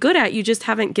actually really good at. You just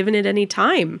haven't given it any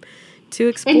time to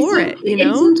explore it,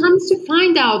 And sometimes to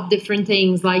find out different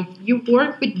things, like you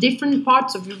work with different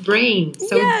parts of your brain.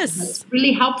 So that's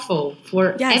really helpful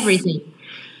for everything.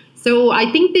 So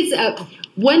I think this,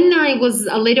 when I was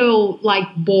a little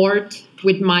like bored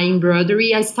with my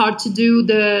embroidery, I started to do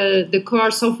the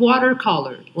course of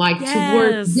watercolor, like to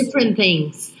work different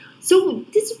things. So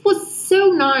this was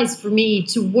so nice for me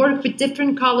to work with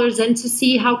different colors and to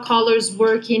see how colors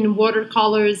work in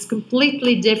watercolors,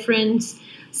 completely different.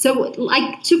 So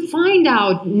like to find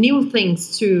out new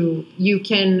things you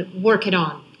can work it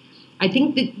on. I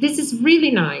think that this is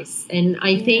really nice. And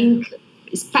I think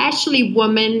especially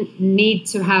women need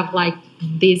to have like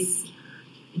this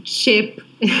chip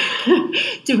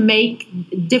to make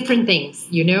different things,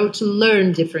 to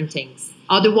learn different things.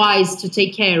 Otherwise, to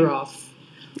take care of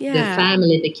the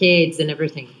family, the kids, and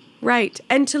everything. Right.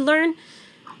 And to learn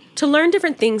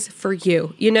different things for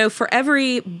you. For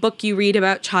every book you read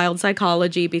about child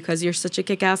psychology because you're such a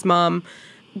kick-ass mom,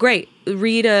 great.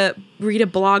 Read a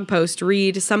blog post,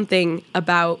 read something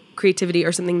about creativity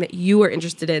or something that you are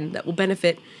interested in that will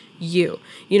benefit you.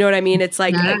 You know what I mean? It's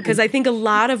like, because I think a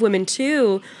lot of women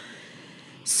too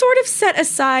sort of set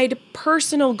aside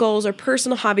personal goals or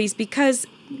personal hobbies because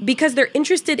because they're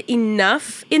interested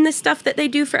enough in the stuff that they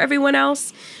do for everyone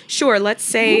else. Sure, let's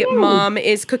say mom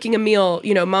is cooking a meal,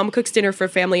 mom cooks dinner for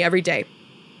family every day.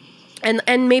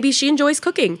 And maybe she enjoys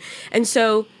cooking. And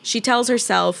so she tells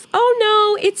herself, oh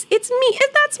no, it's me.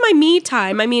 That's my me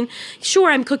time. I mean, sure,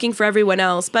 I'm cooking for everyone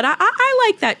else, but I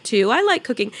like that too. I like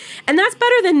cooking. And that's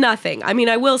better than nothing. I mean,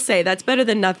 I will say that's better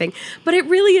than nothing. But it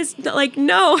really is like,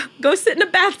 no, go sit in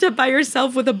a bathtub by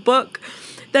yourself with a book.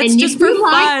 That's just for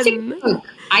fun. To cook.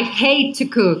 I hate to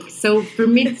cook. So for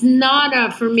me, it's not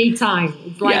a for me time.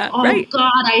 It's like,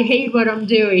 God, I hate what I'm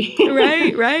doing.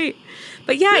 Right.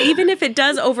 But yeah, even if it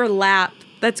does overlap,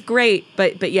 that's great.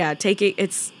 But yeah, take it.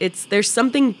 It's there's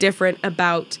something different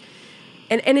about,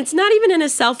 and it's not even in a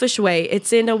selfish way.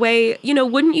 It's in a way,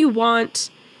 wouldn't you want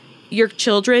your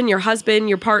children, your husband,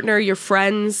 your partner, your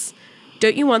friends?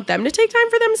 Don't you want them to take time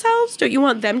for themselves? Don't you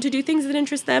want them to do things that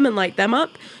interest them and light them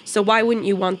up? So why wouldn't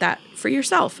you want that for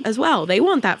yourself as well? They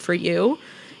want that for you,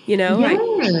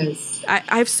 Yes.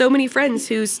 I have so many friends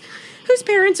whose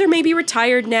parents are maybe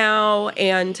retired now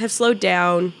and have slowed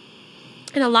down.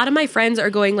 And a lot of my friends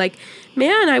are going like,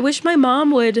 man, I wish my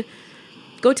mom would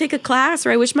go take a class,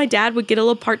 or I wish my dad would get a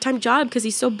little part-time job because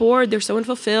he's so bored. They're so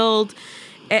unfulfilled.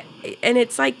 And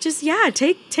it's like, just,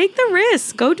 take the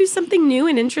risk. Go do something new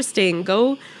and interesting.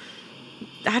 Go,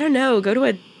 I don't know, go to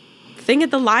a thing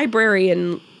at the library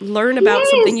and learn about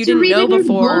something you didn't know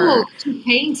before. Book, to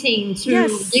painting, to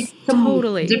take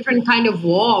some different kind of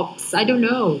walks. I don't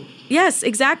know. Yes,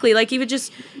 exactly. Like even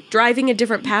just driving a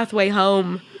different pathway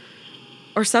home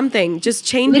or something. Just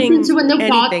changing Listen to a new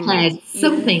anything. Podcast.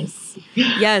 Something.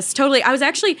 Yes, totally. I was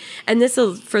actually, and this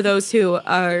is for those who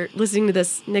are listening to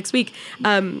this next week,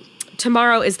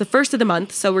 tomorrow is the first of the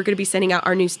month, so we're going to be sending out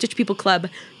our new Stitch People Club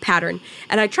pattern.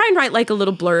 And I try and write like a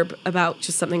little blurb about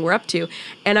just something we're up to.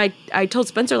 And I told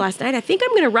Spencer last night, I think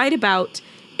I'm going to write about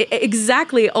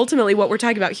exactly, ultimately, what we're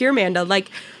talking about here, Amanda. Like,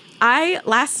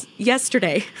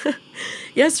 yesterday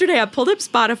I pulled up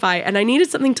Spotify and I needed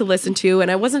something to listen to,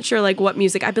 and I wasn't sure like what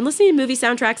music. I've been listening to movie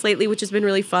soundtracks lately, which has been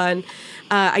really fun.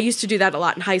 I used to do that a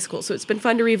lot in high school, so it's been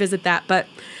fun to revisit that. But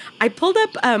I pulled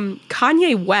up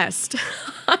Kanye West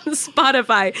on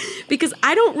Spotify because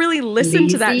I don't really listen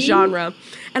to that genre.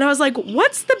 And I was like,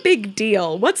 what's the big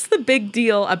deal? What's the big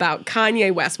deal about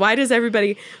Kanye West? Why does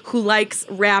everybody who likes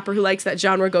rap or who likes that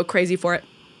genre go crazy for it?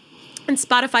 And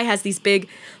Spotify has these big,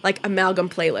 like, amalgam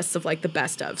playlists of, like, the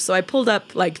best of. So I pulled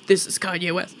up, like, this is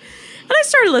Kanye West. And I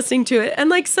started listening to it. And,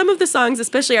 like, some of the songs,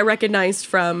 especially I recognized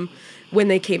from when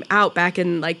they came out back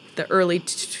in, like, the early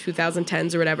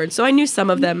 2010s or whatever. And so I knew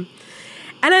some of them.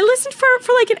 And I listened for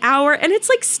like, an hour. And it's,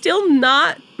 like, still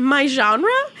not my genre.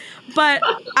 But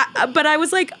I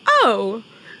was like, oh,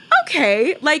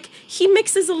 okay. Like, he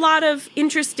mixes a lot of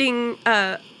interesting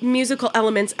musical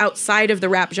elements outside of the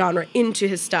rap genre into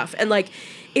his stuff. And, like,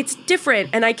 it's different.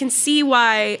 And I can see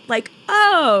why, like,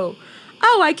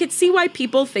 I could see why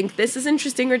people think this is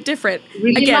interesting or different.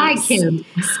 Really like him.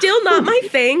 Still not my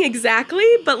thing, exactly.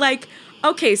 But, like,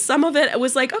 okay, some of it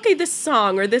was like, okay, this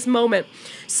song or this moment.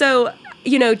 So,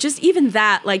 just even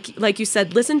that, like you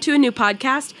said, listen to a new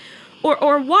podcast.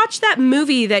 Or watch that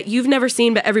movie that you've never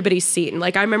seen but everybody's seen.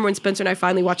 Like, I remember when Spencer and I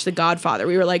finally watched The Godfather.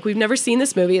 We were like, we've never seen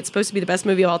this movie. It's supposed to be the best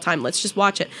movie of all time. Let's just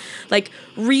watch it. Like,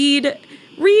 read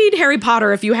Harry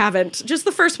Potter if you haven't. Just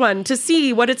the first one to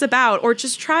see what it's about. Or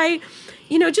just try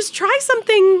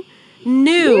something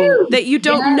new that you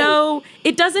don't know.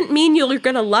 It doesn't mean you're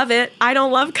going to love it. I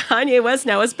don't love Kanye West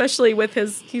now, especially with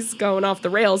he's going off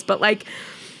the rails. But, like,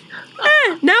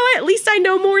 now at least I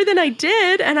know more than I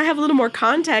did, and I have a little more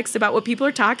context about what people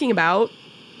are talking about.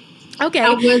 Okay,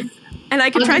 and I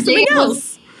can try something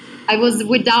else. I was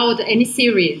without any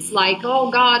series. Like, oh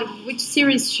God, which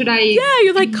series should I? Yeah,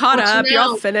 you're like caught up. You're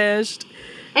all finished.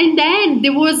 And then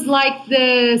there was like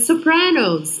The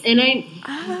Sopranos, and I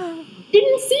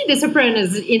didn't see The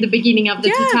Sopranos in the beginning of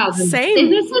the 2000s. Same.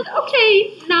 And I said,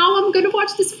 okay, now I'm going to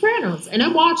watch The Sopranos. And I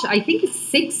watched, I think it's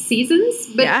 6 seasons,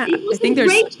 but it was a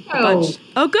great show.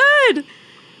 Oh, good.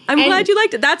 I'm glad you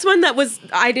liked it. That's one that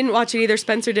I didn't watch it either.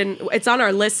 Spencer didn't. It's on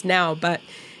our list now, but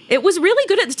it was really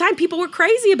good at the time. People were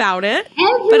crazy about it,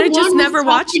 but I just never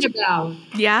watched it.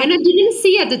 Yeah. And I didn't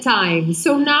see at the time.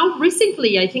 So now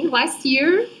recently, I think last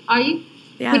year, I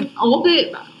put all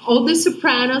the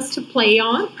Sopranos to play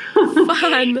on.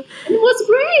 Fun. It was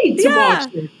great to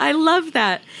watch it. I love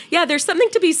that. Yeah, there's something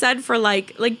to be said for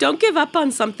like don't give up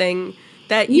on something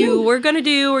that you were going to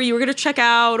do or you were going to check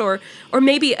out or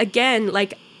maybe again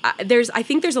like I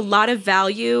think there's a lot of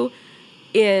value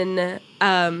in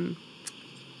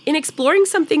in exploring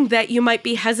something that you might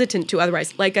be hesitant to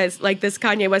otherwise, like this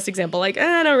Kanye West example, like,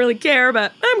 I don't really care,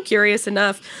 but I'm curious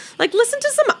enough. Like, listen to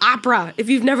some opera if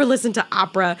you've never listened to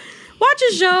opera. Watch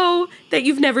a show that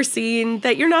you've never seen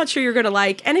that you're not sure you're going to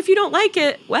like. And if you don't like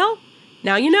it, well,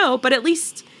 now you know, but at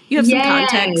least you have some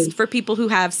context for people who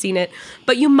have seen it.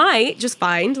 But you might just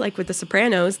find, like with The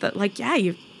Sopranos, that like, yeah,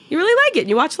 you really like it and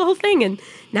you watch the whole thing and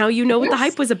now you know what the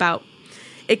hype was about.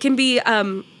 It can be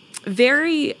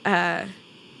very,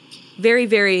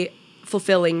 very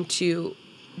fulfilling to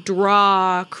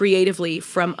draw creatively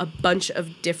from a bunch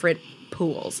of different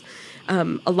pools.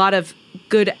 A lot of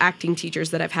good acting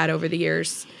teachers that I've had over the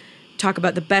years talk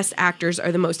about the best actors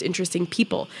are the most interesting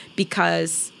people,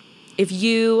 because if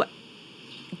you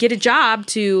get a job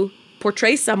to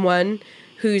portray someone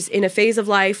who's in a phase of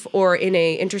life or in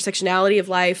a intersectionality of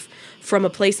life from a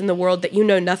place in the world that you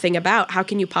know nothing about, how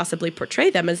can you possibly portray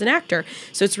them as an actor?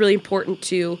 So it's really important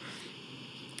to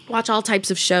watch all types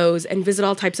of shows and visit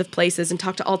all types of places and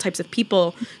talk to all types of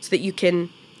people so that you can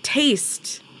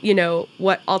taste, you know,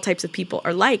 what all types of people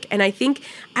are like. And I think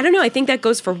that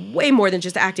goes for way more than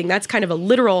just acting. That's kind of a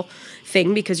literal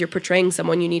thing because you're portraying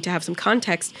someone, you need to have some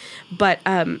context. But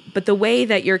the way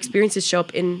that your experiences show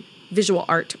up in visual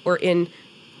art or in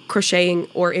crocheting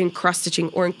or in cross-stitching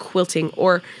or in quilting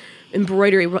or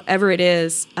embroidery, whatever it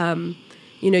is,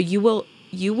 you know, you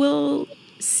will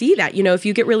see that. You know, if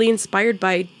you get really inspired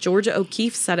by Georgia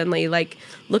O'Keeffe suddenly, like,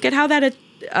 look at how that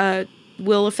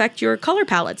will affect your color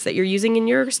palettes that you're using in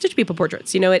your Stitch People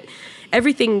portraits. You know,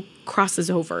 everything crosses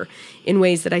over in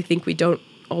ways that I think we don't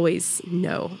always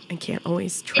know and can't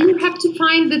always track. And you have to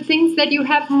find the things that you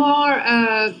have more,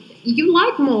 you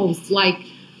like most. Like,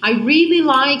 I really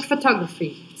like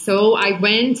photography. So I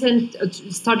went and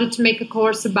started to make a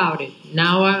course about it.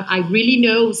 Now I really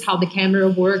know how the camera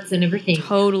works and everything.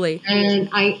 Totally. And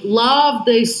I love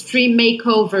the stream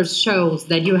makeover shows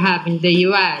that you have in the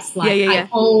US. Like, I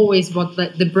always want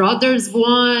the Brothers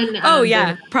one. Oh,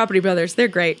 yeah. Property Brothers. They're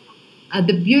great.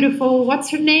 The beautiful,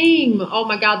 what's her name? Oh,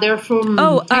 my God. They're from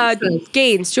Texas.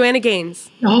 Gaines. Joanna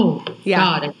Gaines. Oh, yeah.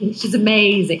 God. I think she's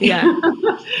amazing. Yeah.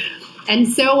 And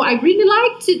so I really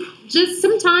like to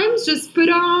sometimes just put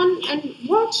on and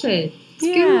watch it. It's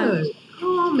good.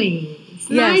 Calming. It's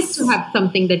nice to have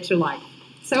something that you like.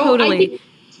 So totally.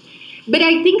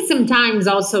 I think sometimes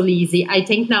also, Lizzie, I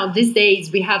think now these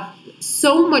days we have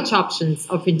so much options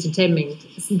of entertainment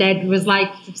that was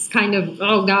like, it's kind of,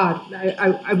 oh God,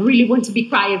 I really want to be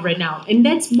quiet right now. And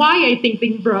that's why I think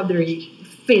the embroidery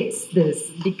fits this,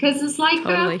 because it's like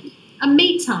a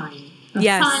me time, a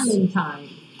silent time.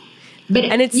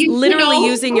 And it's literally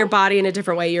using your body in a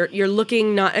different way. You're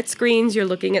looking not at screens, you're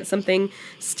looking at something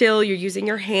still, you're using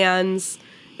your hands.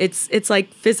 It's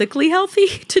like physically healthy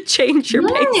to change your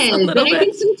pace a little bit. I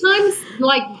think sometimes,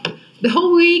 like, the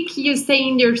whole week you stay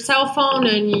in your cell phone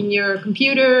and in your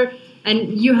computer,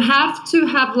 and you have to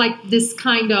have like this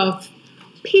kind of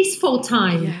peaceful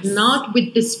time, not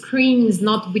with the screens,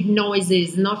 not with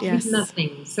noises, not with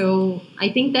nothing. So I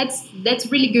think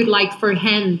that's really good, like for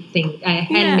handmade things,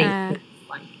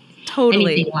 like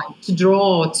totally anything, like to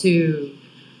draw, to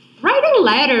write a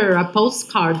letter, a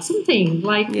postcard, something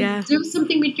like do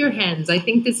something with your hands. I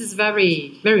think this is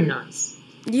very, very nice.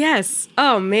 Yes.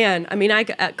 Oh, man. I mean, I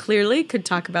clearly could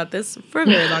talk about this for a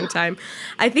very long time.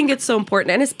 I think it's so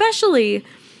important. And especially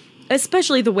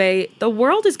the way the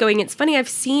world is going. It's funny. I've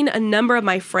seen a number of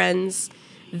my friends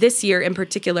this year in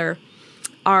particular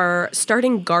are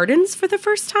starting gardens for the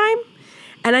first time.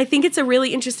 And I think it's a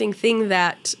really interesting thing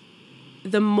that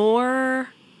the more,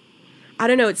 I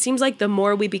don't know, it seems like the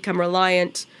more we become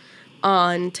reliant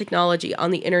on technology,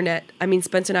 on the internet. I mean,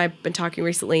 Spence and I have been talking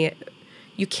recently.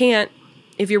 You can't,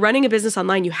 if you're running a business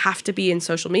online, you have to be in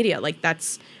social media. Like,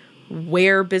 that's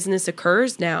where business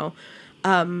occurs now.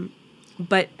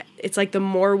 But it's like the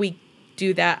more we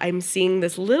do that, I'm seeing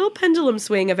this little pendulum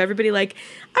swing of everybody like,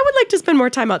 I would like to spend more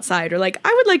time outside, or like,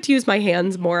 I would like to use my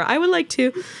hands more. I would like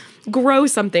to grow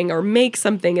something or make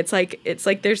something. It's like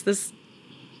there's this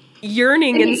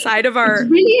yearning inside of our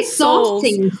It's really souls.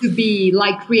 exhausting to be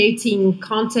like creating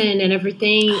content and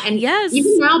everything. And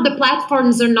even now the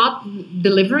platforms are not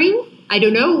delivering. I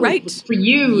don't know for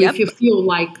you if you feel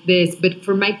like this, but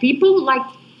for my people, like,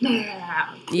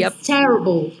 it's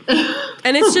terrible.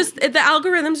 And it's just, the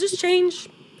algorithms just change,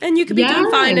 and you could be doing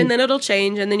fine, and then it'll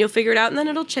change, and then you'll figure it out, and then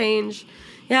it'll change.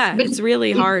 Yeah, but it's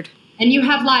really hard. And you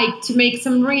have, like, to make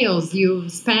some reels, you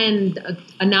spend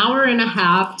an hour and a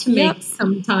half to make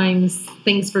sometimes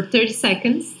things for 30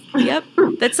 seconds.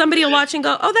 That somebody will watch and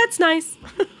go, oh, that's nice.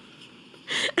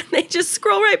 And they just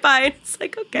scroll right by, and it's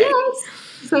like, okay.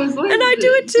 So it's like, and I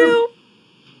do it too.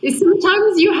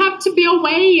 Sometimes you have to be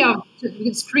away of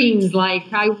the screens. Like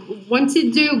I want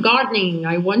to do gardening.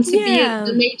 I want to be in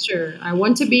the nature. I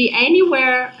want to be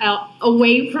anywhere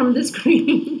away from the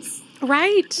screens.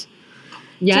 Right.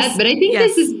 Yes, but I think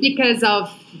this is because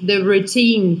of the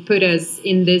routine put us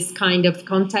in this kind of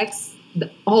context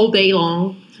all day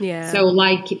long. Yeah. So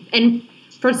and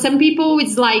for some people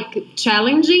it's like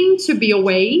challenging to be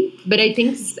away, but I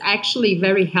think it's actually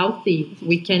very healthy.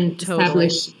 We can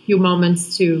establish a few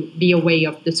moments to be away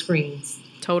of the screens.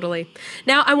 Totally.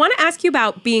 Now, I want to ask you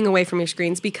about being away from your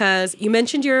screens because you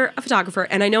mentioned you're a photographer,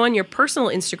 and I know on your personal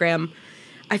Instagram,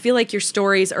 I feel like your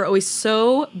stories are always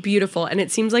so beautiful, and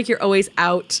it seems like you're always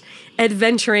out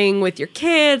adventuring with your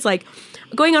kids, like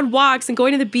going on walks and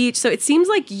going to the beach. So it seems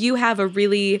like you have a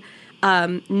really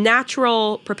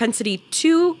natural propensity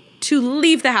to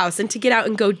leave the house and to get out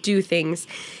and go do things.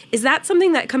 Is that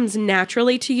something that comes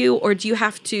naturally to you, or do you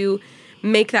have to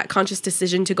make that conscious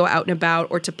decision to go out and about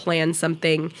or to plan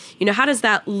something? You know, how does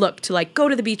that look to like go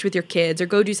to the beach with your kids or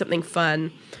go do something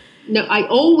fun? No, I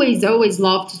always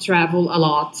love to travel a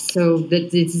lot. So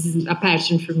that this is a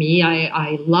passion for me.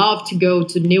 I love to go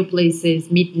to new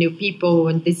places, meet new people.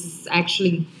 And this is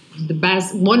actually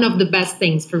one of the best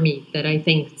things for me that I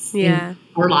think in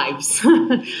our lives.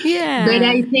 Yeah. But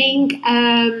I think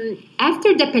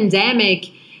after the pandemic,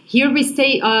 here we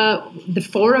stay, the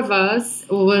four of us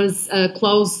was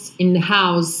closed in the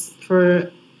house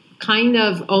for kind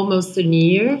of almost a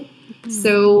year. Mm-hmm.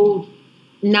 So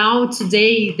now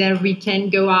today that we can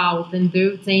go out and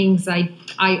do things, I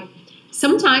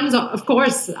sometimes, of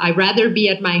course, I'd rather be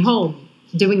at my home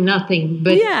doing nothing.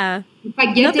 But if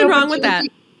I get nothing wrong with that.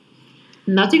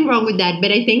 Nothing wrong with that.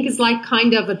 But I think it's like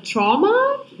kind of a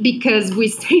trauma because we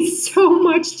stay so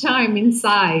much time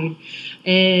inside.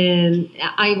 And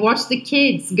I watch the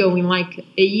kids going like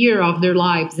a year of their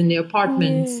lives in the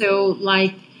apartment. So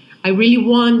like I really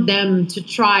want them to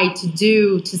try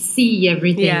to see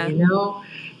everything, you know.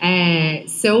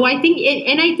 So I think,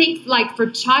 I think like for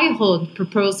childhood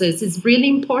purposes, it's really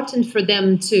important for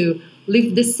them to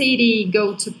leave the city,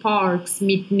 go to parks,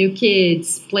 meet new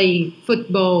kids, play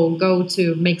football, go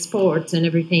to make sports and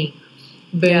everything.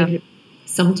 But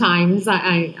sometimes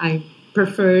I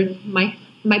prefer my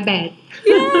bed.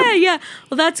 Yeah.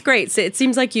 Well, that's great. So it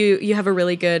seems like you have a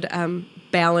really good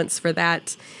balance for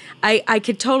that. I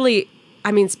could totally,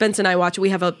 I mean, Spence and I watch, we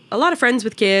have a lot of friends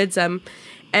with kids, and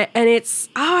it's,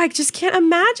 I just can't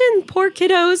imagine poor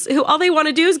kiddos who all they want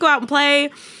to do is go out and play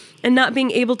and not being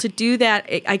able to do that.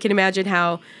 I can imagine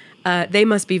how they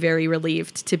must be very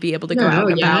relieved to be able to go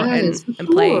out and about and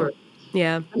play.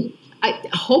 Yeah.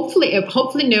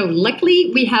 Hopefully no.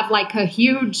 Luckily, we have like a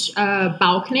huge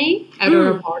balcony at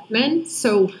our apartment.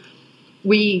 So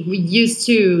we used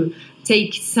to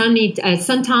take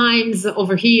sun times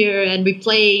over here and we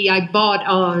play. I bought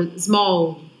a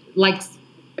small, like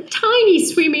a tiny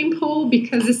swimming pool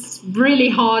because it's really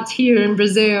hot here in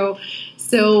Brazil.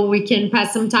 So we can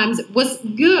pass sometimes. It was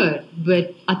good,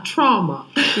 but a trauma.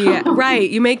 Yeah, right.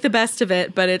 You make the best of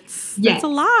it, but it's a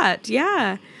lot.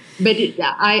 Yeah. But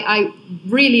I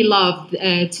really love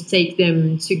to take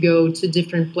them to go to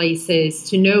different places,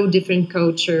 to know different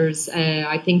cultures.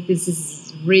 I think this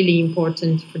is really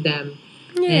important for them.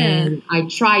 Yeah. And I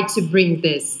try to bring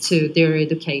this to their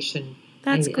education.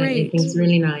 That's great. I think it's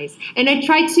really nice. And I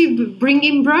try to bring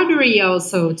embroidery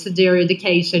also to their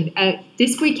education.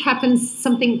 This week happens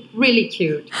something really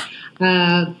cute.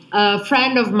 A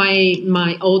friend of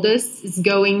my oldest is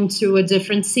going to a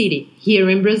different city here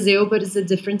in Brazil, but it's a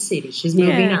different city. She's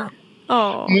moving out.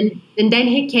 Oh. And then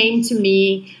he came to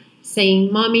me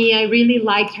saying, "Mommy, I really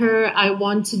like her. I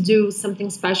want to do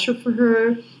something special for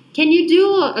her. Can you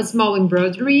do a small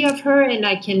embroidery of her and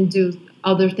I can do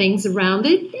other things around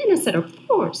it?" And I said, "Of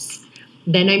course."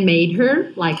 Then I made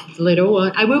her like little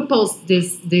one. I will post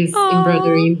this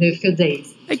embroidery in a few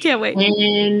days. I can't wait.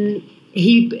 And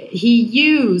he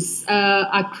used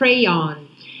a crayon.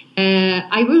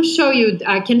 I will show you.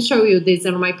 I can show you this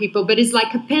on my people, but it's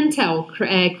like a pentel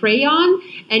crayon,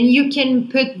 and you can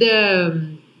put the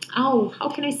how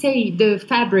can I say the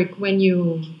fabric when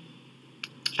you?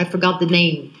 I forgot the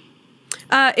name.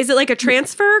 Is it like a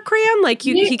transfer crayon? Like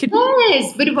he could,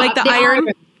 yes, but like the iron.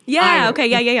 Yeah. Iron. Okay.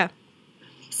 Yeah.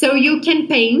 So you can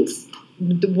paint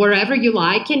wherever you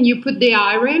like, and you put the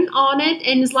iron on it,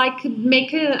 and it's like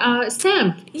make a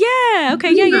stamp. Yeah.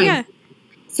 Okay. Yeah.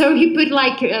 So he put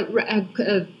like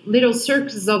little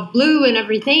circles of blue and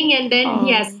everything, and then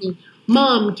he asked me,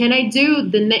 "Mom, can I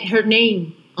do her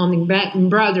name on the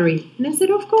embroidery?" And I said,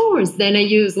 "Of course." Then I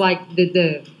used like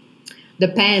the the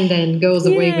pen then goes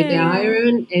away with the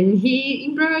iron, and he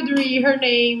embroidery her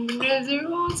name.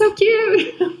 Oh, so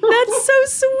cute. That's so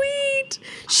sweet.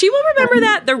 She will remember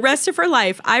that the rest of her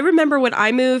life. I remember when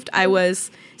I moved, I was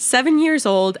 7 years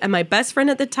old, and my best friend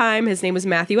at the time, his name was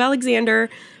Matthew Alexander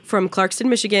from Clarkston,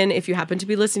 Michigan. If you happen to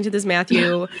be listening to this,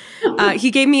 Matthew, he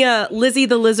gave me a Lizzie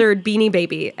the Lizard Beanie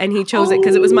Baby, and he chose it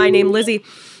because it was my name, Lizzie.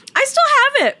 I still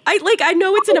have it. I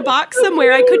know it's in a box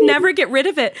somewhere. I could never get rid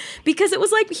of it because it was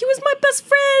like, he was my best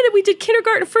friend and we did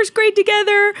kindergarten, first grade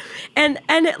together. And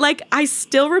I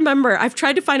still remember, I've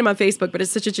tried to find him on Facebook, but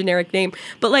it's such a generic name.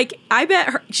 But I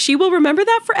bet she will remember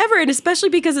that forever. And especially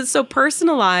because it's so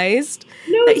personalized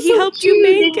that he helped you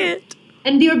make it.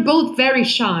 And they're both very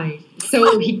shy.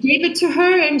 So he gave it to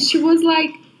her and she was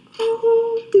like,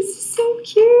 oh, this is so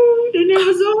cute. And it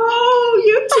was, oh,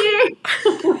 you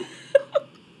too.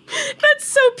 That's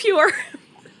so pure.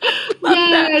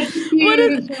 Yes, what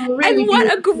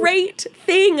a great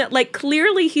thing.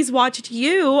 Clearly he's watched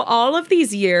you all of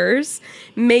these years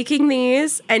making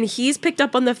these, and he's picked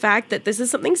up on the fact that this is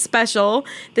something special.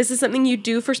 This is something you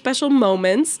do for special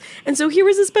moments. And so here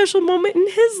was a special moment in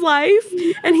his life,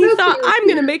 and he thought, I'm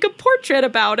going to make a portrait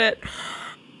about it.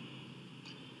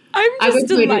 I would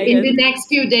put it in the next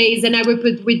few days, and I would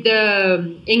put with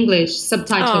the English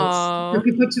subtitles for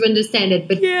people to understand it.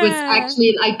 But it was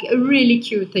actually a really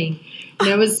cute thing. And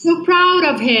I was so proud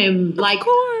of him. Of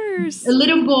course. A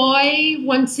little boy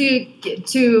wants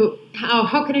to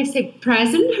how can I say,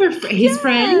 present his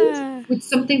friend with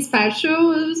something special.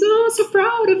 I was so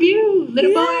proud of you,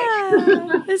 little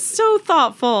boy. It's so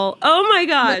thoughtful. Oh my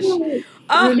gosh.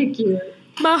 Really cute.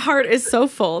 My heart is so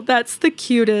full. That's the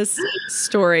cutest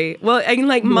story. Well,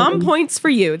 and mom points for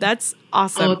you. That's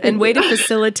awesome. And way to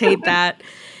facilitate that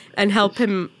and help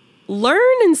him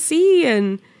learn and see.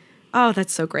 And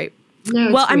that's so great.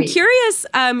 No, well, I'm curious.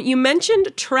 You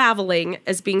mentioned traveling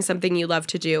as being something you love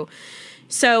to do.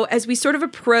 So as we sort of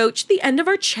approach the end of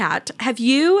our chat,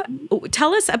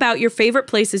 tell us about your favorite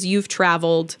places you've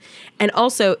traveled, and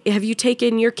also, have you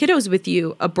taken your kiddos with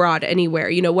you abroad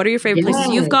anywhere? What are your favorite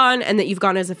places you've gone and that you've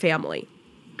gone as a family?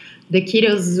 The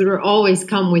kiddos always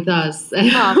come with us.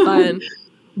 Fun.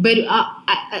 But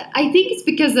I think it's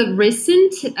because of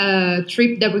recent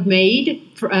trip that we made.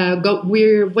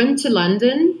 We went to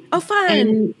London. Oh,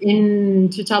 fun! In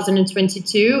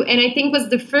 2022, and I think was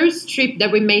the first trip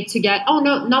that we made together. Oh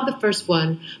no, not the first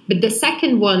one, but the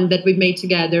second one that we made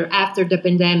together after the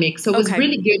pandemic. So it was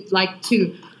really good,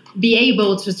 to be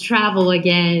able to travel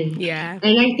again. Yeah,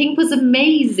 and I think it was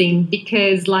amazing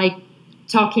because,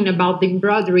 talking about the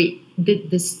embroidery.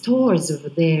 The stores over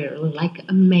there are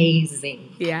amazing,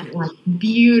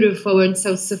 beautiful and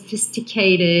so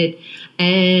sophisticated,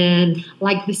 and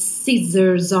the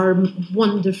scissors are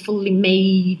wonderfully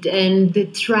made, and the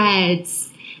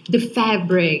threads, the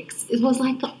fabrics. It was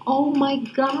oh my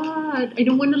God, I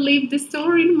don't want to leave the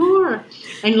store anymore.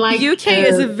 And UK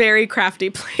is a very crafty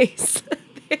place.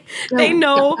 they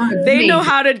know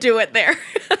how to do it there.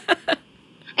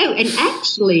 Oh, and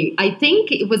actually, I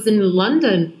think it was in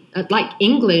London.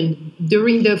 England,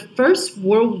 during the First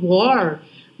World War,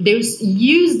 they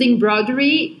used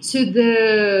embroidery to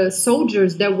the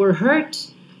soldiers that were hurt,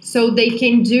 so they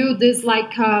can do this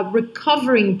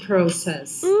recovering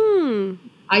process.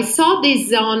 I saw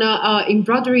this on a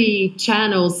embroidery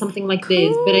channel, something like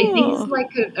this, but I think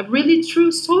it's a really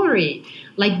true story.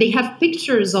 They have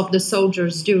pictures of the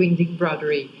soldiers doing the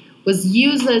embroidery. Was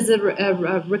used as a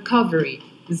recovery.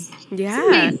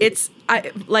 It's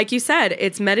like you said,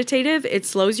 it's meditative, it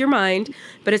slows your mind,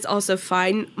 but it's also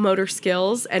fine motor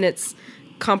skills, and it's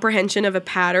comprehension of a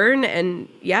pattern, and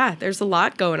there's a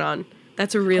lot going on.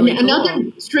 That's a really cool.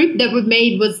 Another trip that we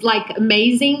made was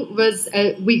amazing. Was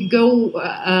we go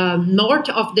north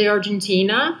of the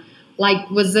Argentina,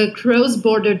 was a cross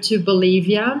border to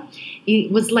Bolivia.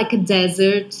 It was a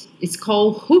desert. It's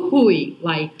called Jujuy,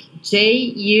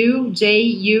 Jujuy.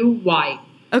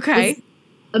 Okay.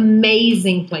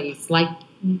 Amazing place,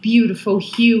 beautiful,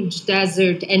 huge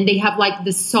desert, and they have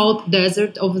the salt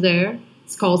desert over there.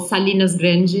 It's called Salinas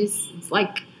Grandes. It's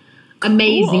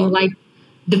amazing, cool.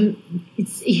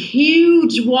 It's a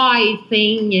huge white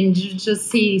thing, and you just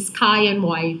see sky and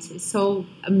white. It's so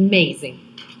amazing.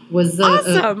 Was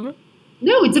awesome.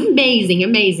 No, it's amazing.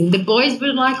 The boys were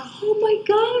oh my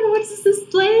God, what is this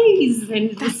place?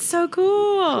 And that's so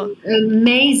cool.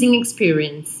 Amazing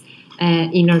experience.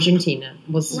 In Argentina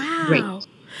was great.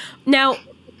 Now,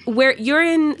 where you're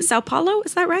in Sao Paulo,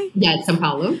 is that right? Yeah, Sao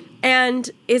Paulo. And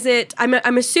is it? I'm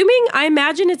assuming. I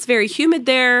imagine it's very humid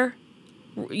there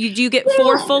Do you get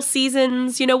 4 full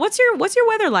seasons? You know, what's your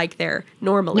weather like there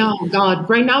normally? No, God,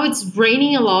 right now it's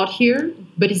raining a lot here,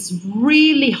 but it's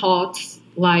really hot.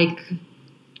 Like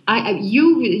we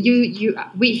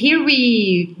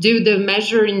do the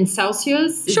measure in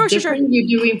Celsius. It's Sure. different.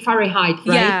 You do in Fahrenheit,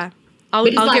 right? Yeah, I'll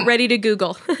get ready to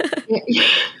Google.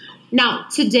 Now,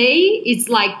 today it's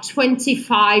like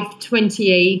 25,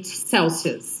 28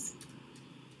 Celsius.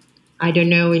 I don't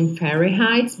know in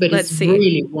Fahrenheit, but it's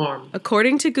really warm.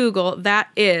 According to Google, that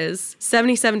is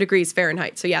 77 degrees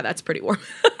Fahrenheit. So yeah, that's pretty warm.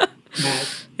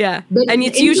 Yes. Yeah. And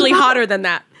it's usually hotter than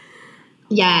that.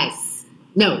 Yes.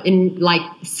 No, in like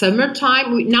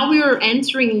summertime, now we are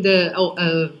entering the,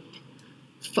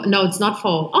 no, it's not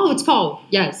fall. Oh, it's fall.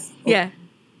 Yes. Yeah.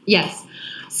 Yes.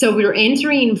 So we're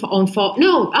entering on fall.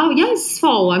 No, oh yes,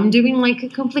 fall. I'm doing like a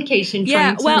complication.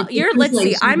 Yeah, well, let's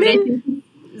see. I'm in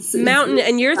Mountain,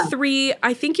 and you're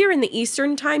I think you're in the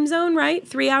Eastern time zone, right?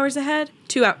 3 hours ahead?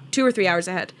 2 or 3 hours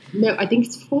ahead? No, I think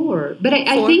it's 4. But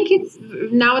I think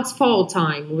it's fall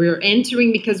time. We're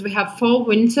entering because we have fall,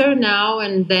 winter now,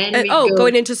 and then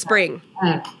going into spring.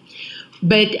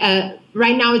 But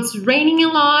right now it's raining a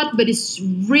lot, but it's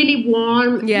really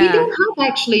warm. Yeah. We don't have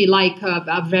actually like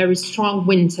a very strong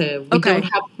winter. We don't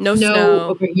have no snow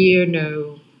over here,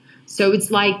 no. So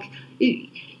it's like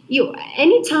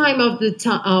any time of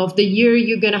the year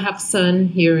you're gonna have sun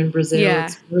here in Brazil. Yeah.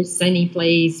 It's a very sunny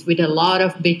place with a lot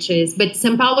of beaches. But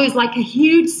São Paulo is like a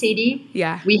huge city.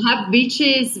 Yeah. We have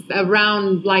beaches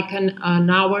around like an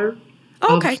hour.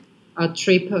 Okay. A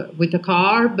trip with a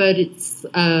car, but it's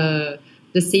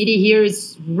the city here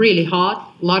is really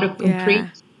hot. A lot of concrete.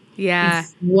 Yeah.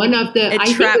 It's one of the.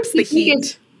 It traps the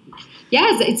heat.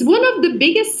 Yes, it's one of the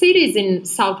biggest cities in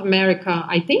South America.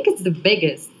 I think it's the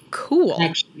biggest. Cool.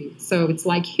 Actually, so it's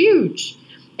like huge.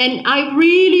 And I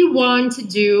really want to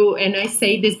do, and I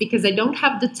say this because I don't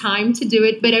have the time to do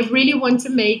it, but I really want to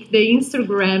make the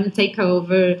Instagram take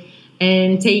over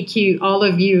and take all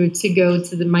of you to go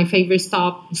to my favorite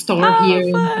store here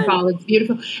in São Paulo. It's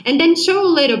beautiful. And then show a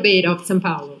little bit of São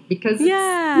Paulo because it's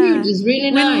huge. It's really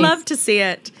nice. We'd love to see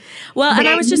it. Well, and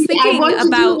I was just thinking I want to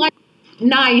about... do like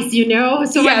nice, you know?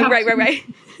 So yeah, right.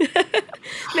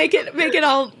 make it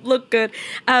all look good.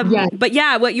 But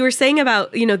yeah, what you were saying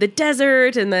about, you know, the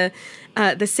desert and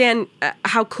the sand,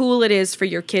 how cool it is for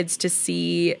your kids to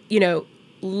see, you know,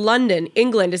 London,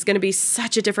 England is going to be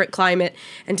such a different climate,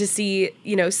 and to see,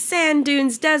 you know, sand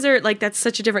dunes, desert, like that's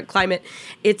such a different climate.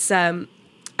 It's, I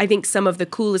think some of the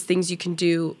coolest things you can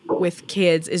do with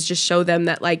kids is just show them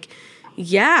that like,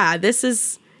 yeah,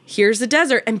 here's a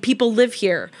desert and people live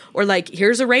here, or like,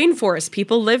 here's a rainforest,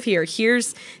 people live here.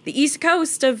 Here's the East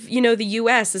Coast of, you know, the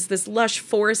US is this lush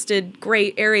forested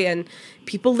great area and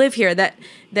people live here. That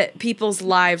people's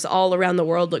lives all around the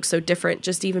world look so different,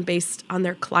 just even based on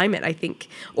their climate, I think.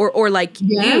 Or like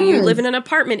you live in an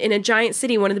apartment in a giant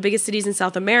city, one of the biggest cities in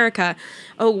South America.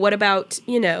 Oh, what about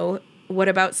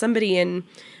somebody in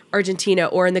Argentina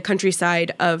or in the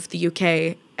countryside of the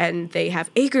UK, and they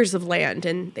have acres of land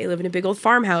and they live in a big old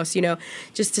farmhouse, you know,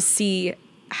 just to see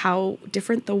how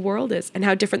different the world is and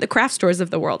how different the craft stores of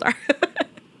the world are.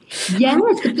 Yes,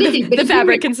 completely. The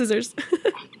fabric and scissors.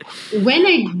 When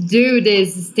I do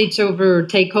this stitch over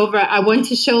takeover, I want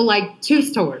to show like 2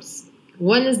 stores.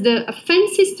 One is a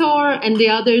fancy store, and the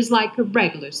other is like a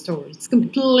regular store. It's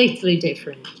completely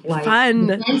different. Like, fun.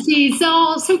 The fancy is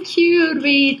all so cute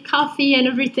with coffee and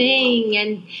everything,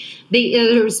 and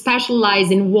they specialize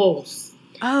in walls.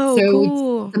 Oh, so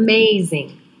cool. It's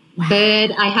amazing. Wow.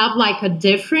 But I have like a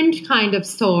different kind of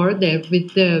store there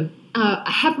with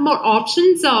I have more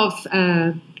options of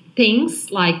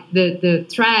things like the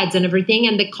threads and everything,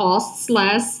 and the costs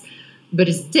less, but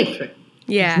it's different.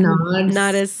 Yeah,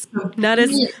 not as much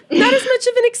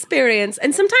of an experience,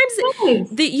 and sometimes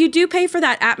you do pay for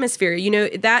that atmosphere. You know,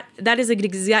 that is an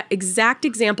exact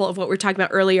example of what we were talking about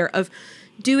earlier, of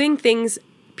doing things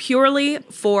purely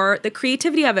for the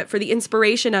creativity of it, for the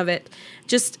inspiration of it.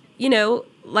 Just, you know,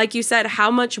 like you said,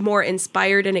 how much more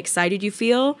inspired and excited you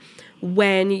feel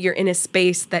when you're in a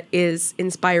space that is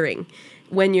inspiring.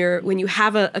 When you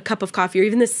have a cup of coffee, or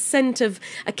even the scent of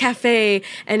a cafe,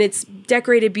 and it's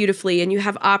decorated beautifully, and you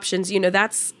have options, you know,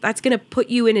 that's going to put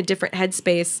you in a different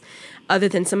headspace, other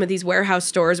than some of these warehouse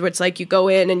stores where it's like you go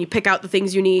in and you pick out the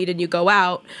things you need and you go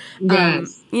out.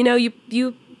 Yes. You know,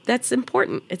 you that's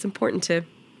important. It's important to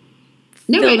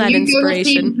feel that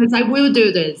inspiration. Because I will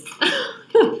do this.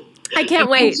 I can't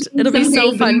wait. It'll be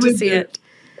so fun to see it.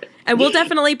 And we'll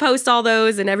definitely post all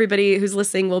those, and everybody who's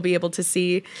listening will be able to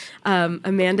see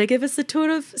Amanda give us a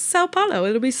tour of Sao Paulo.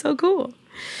 It'll be so cool.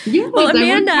 Yeah, well,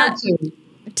 Amanda,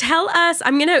 tell us,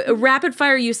 I'm going to rapid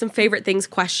fire you some favorite things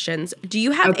questions. Do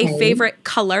you have a favorite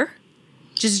color,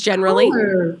 just generally?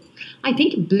 Color. I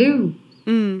think blue.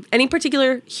 Any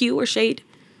particular hue or shade?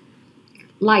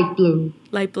 Light blue.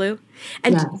 Light blue.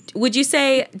 And would you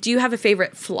say, do you have a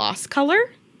favorite floss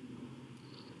color?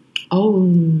 Oh,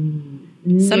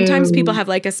 no. Sometimes people have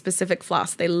like a specific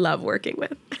floss they love working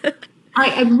with.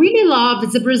 I really love,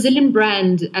 it's a Brazilian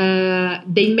brand.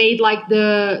 They made like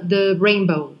the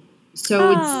rainbow.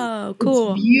 So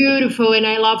cool. It's beautiful, and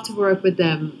I love to work with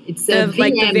them. It's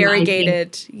like the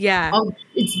variegated, Oh,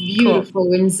 it's beautiful,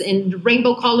 cool. and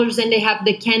rainbow colors, and they have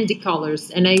the candy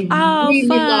colors, and I really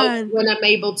love when I'm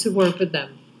able to work with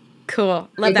them. Cool,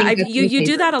 love that. You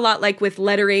do that a lot, like with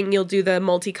lettering. You'll do the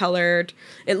multicolored.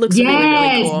 It looks really,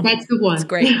 really cool. That's the one. It's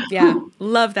great. Yeah,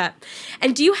 love that.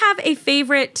 And do you have a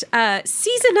favorite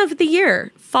season of the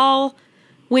year? Fall,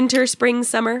 winter, spring,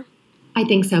 summer? I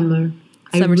think summer.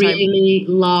 Summertime. I really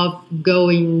love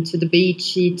going to the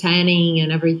beach, tanning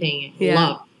and everything.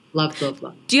 Yeah. Love.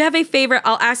 Do you have a favorite,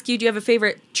 I'll ask you, do you have a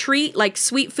favorite treat, like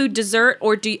sweet food, dessert,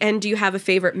 or do you have a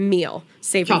favorite meal,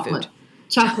 savory food?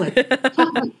 Chocolate.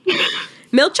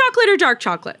 Milk chocolate or dark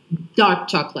chocolate? Dark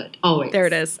chocolate, always. There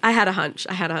it is. I had a hunch.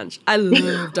 I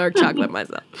love dark chocolate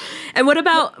myself. And what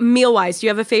about meal-wise? Do you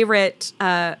have a favorite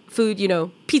food,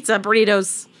 pizza,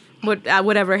 burritos,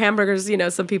 whatever, hamburgers,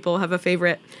 some people have a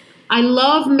favorite. I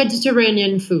love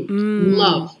Mediterranean food.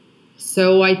 Love.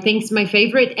 So I think it's my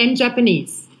favorite, and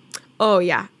Japanese. Oh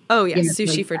yeah.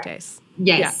 Sushi for taste.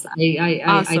 Yes. Yeah.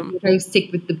 Awesome. I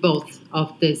stick with the both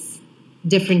of this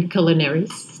different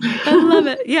culinaries. I love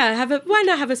it. Yeah. Why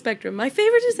not have a spectrum? My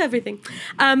favorite is everything.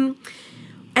 And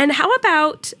how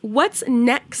about what's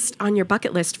next on your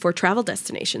bucket list for travel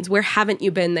destinations? Where haven't you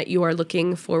been that you are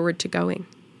looking forward to going?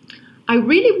 I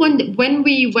really want, when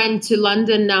we went to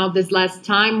London now this last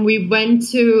time, we went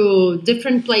to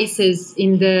different places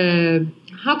in the,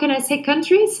 how can I say,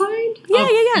 countryside of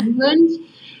England.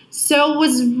 So it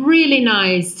was really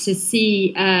nice to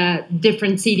see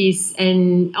different cities.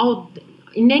 And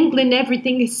in England,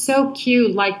 everything is so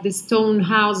cute, like the stone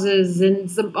houses. And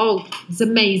it's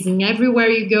amazing. Everywhere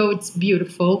you go, it's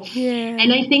beautiful. Yeah.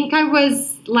 And I think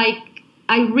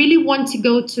I really want to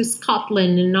go to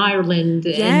Scotland and Ireland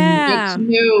and get to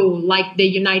know like the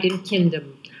United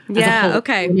Kingdom. Yeah,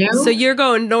 okay. So you're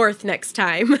going north next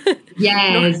time.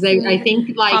 Yes, I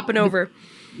think like popping over.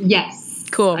 Yes.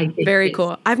 Cool. Very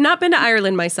cool. I've not been to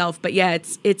Ireland myself, but yeah,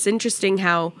 it's interesting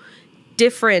how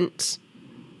different,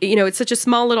 it's such a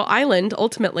small little island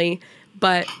ultimately,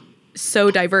 but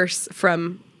so diverse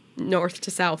from north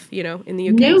to south, in the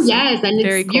UK. No, yes, and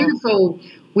it's beautiful.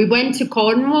 We went to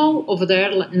Cornwall over there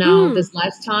now this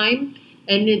last time,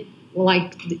 and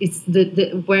it's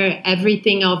the where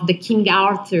everything of the King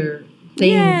Arthur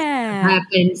thing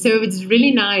happened. So it's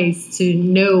really nice to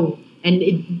know,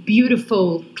 and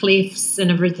beautiful cliffs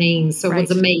and everything. So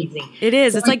it's amazing. It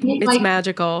is. So it's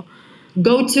magical.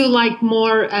 Go to like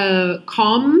more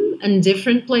calm and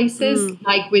different places,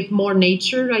 like with more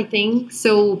nature, I think.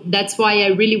 So that's why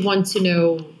I really want to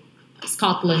know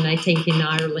Scotland, I think, in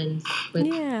Ireland. But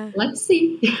let's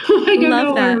see. I don't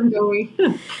know where I'm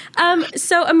going.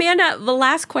 So, Amanda, the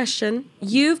last question.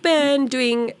 You've been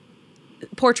doing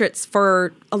portraits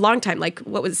for a long time. Like,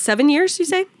 what was it, 7 years, you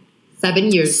say?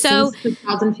 7 years, since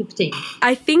 2015.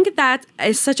 I think that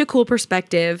is such a cool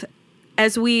perspective.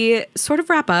 As we sort of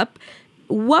wrap up,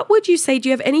 what would you say? Do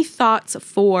you have any thoughts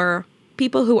for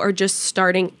people who are just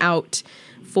starting out,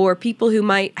 for people who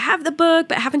might have the book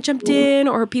but haven't jumped in,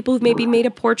 or people who've maybe made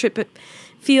a portrait but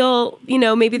feel,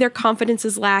 maybe their confidence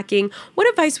is lacking? What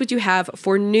advice would you have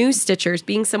for new stitchers,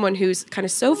 being someone who's kind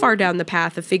of so far down the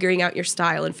path of figuring out your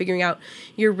style and figuring out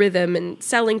your rhythm and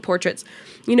selling portraits?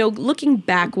 Looking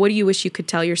back, what do you wish you could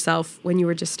tell yourself when you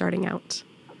were just starting out?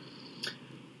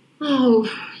 Oh,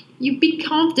 you be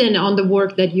confident on the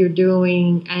work that you're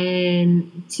doing,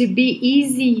 and to be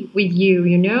easy with you,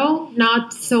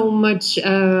 not so much,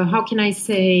 how can I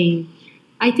say,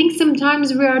 I think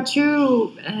sometimes we are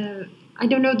too, I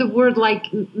don't know the word,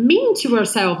 like mean to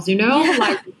ourselves,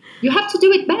 like you have to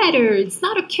do it better. It's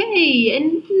not okay.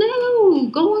 And no,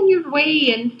 go on your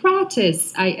way and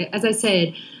practice. As I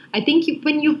said, I think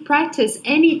when you practice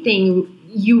anything,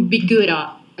 you be good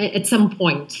at some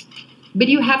point, but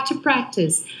you have to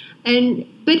practice.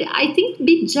 But I think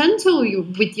be gentle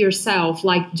with yourself,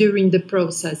 like during the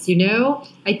process,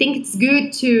 I think it's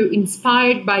good to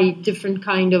inspired by different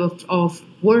kind of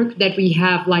work that we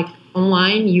have, like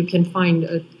online. You can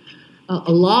find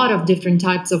a lot of different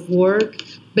types of work,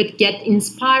 but get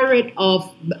inspired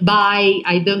by,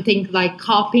 I don't think like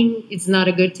copying is not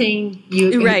a good thing.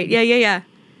 Right. Yeah.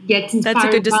 get inspired That's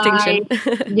a good distinction.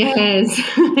 Yes.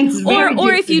 It's very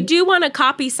or if you different. do want to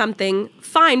copy something,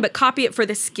 fine, but copy it for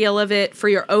the skill of it, for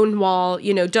your own wall.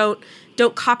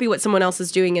 Don't copy what someone else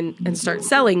is doing and start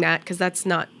selling that, because that's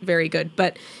not very good.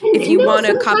 But if you want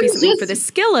to copy sometimes something for the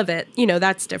skill of it,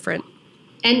 that's different.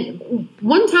 And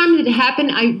one time it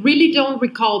happened, I really don't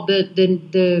recall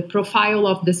the profile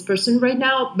of this person right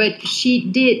now, but she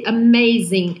did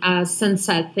amazing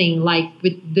sunset thing, like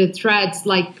with the threads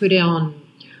like put on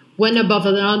one above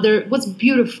another. It was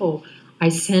beautiful. I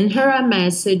sent her a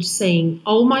message saying,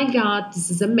 "Oh my God,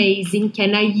 this is amazing.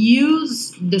 Can I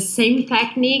use the same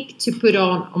technique to put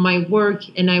on my work?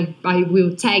 And I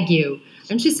will tag you."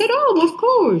 And she said, "Oh, of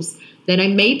course." Then I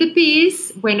made the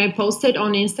piece. When I posted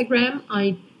on Instagram,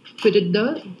 I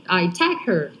tag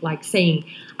her, like saying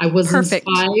I was Perfect.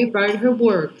 inspired by her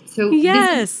work. So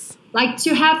Yes. like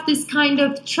to have this kind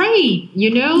of trait,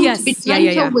 Yes. to be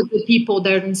gentle Yeah. with the people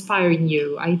that are inspiring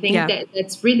you. I think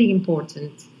that's really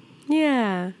important.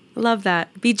 Yeah. Love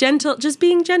that. Be gentle. Just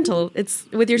being gentle. It's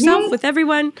with yourself, Yes. with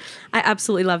everyone. I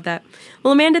absolutely love that.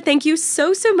 Well, Amanda, thank you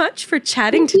so much for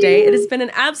chatting Thank today. you. It has been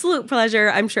an absolute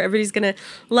pleasure. I'm sure everybody's going to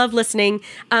love listening.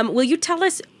 Will you tell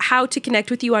us how to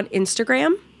connect with you on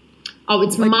Instagram? Oh,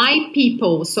 it's My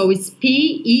People. So it's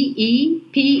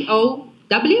PEEPOW.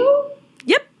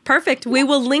 Yep. Perfect. We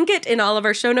will link it in all of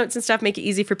our show notes and stuff, make it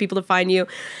easy for people to find you.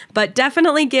 But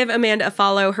definitely give Amanda a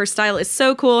follow. Her style is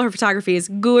so cool. Her photography is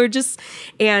gorgeous.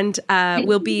 And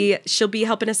she'll be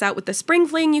helping us out with the spring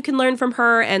fling. You can learn from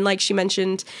her. And like she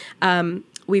mentioned,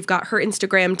 we've got her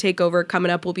Instagram takeover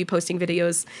coming up. We'll be posting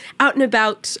videos out and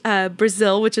about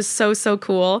Brazil, which is so, so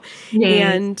cool.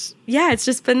 Yes. And yeah, it's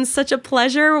just been such a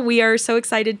pleasure. We are so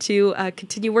excited to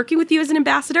continue working with you as an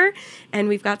ambassador. And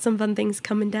we've got some fun things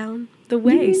coming down the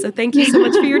way. So thank you so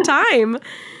much for your time.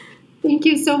 Thank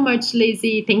you so much,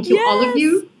 Lizzie. Thank you, all of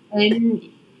you. And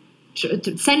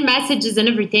send messages and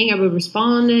everything. I will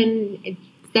respond, and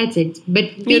that's it.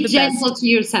 But be gentle to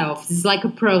yourself. It's like a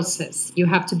process. You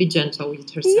have to be gentle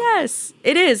with yourself. Yes,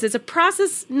 it is. It's a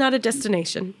process, not a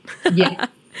destination. Yeah.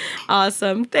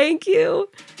 Awesome. Thank you.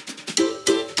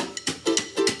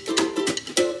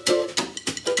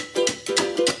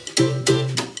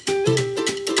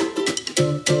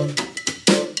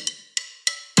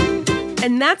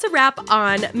 And that's a wrap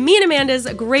on me and Amanda's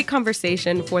great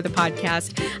conversation for the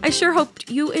podcast. I sure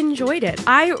hoped you enjoyed it.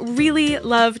 I really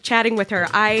love chatting with her.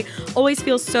 I always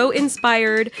feel so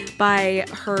inspired by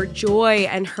her joy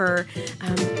and her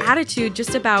attitude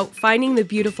just about finding the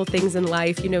beautiful things in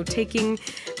life, taking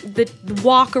the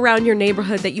walk around your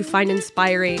neighborhood that you find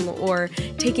inspiring, or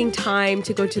taking time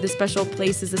to go to the special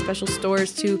places, the special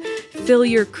stores to fill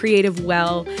your creative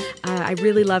well. I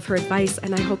really love her advice,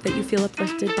 and I hope that you feel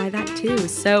uplifted by that too.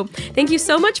 So thank you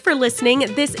so much for listening.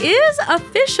 This is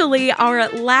officially our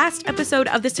last episode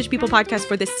of the Stitch People podcast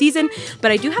for this season,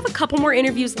 but I do have a couple more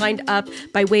interviews lined up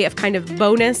by way of kind of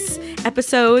bonus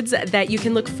episodes that you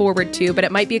can look forward to, but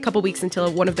it might be a couple weeks until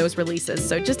one of those releases.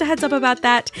 So just a heads up about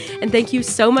that. And thank you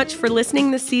so much for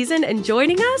listening this season and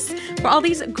joining us for all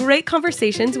these great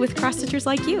conversations with cross-stitchers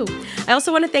like you. I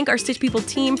also want to thank our Stitch People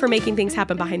team for making things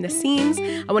happen behind the scenes.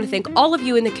 I want to thank all of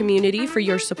you in the community for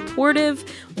your supportive,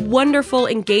 wonderful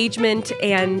engagement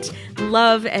and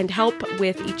love and help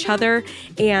with each other.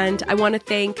 And I want to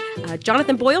thank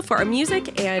Jonathan Boyle for our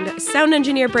music and sound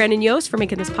engineer Brandon Yost for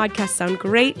making this podcast sound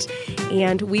great.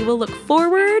 And we will look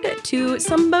forward to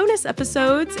some bonus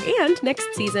episodes and next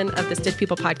season of the Stitch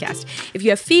People podcast. If you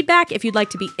have feedback, if you'd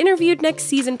like to be interviewed next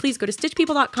season, please go to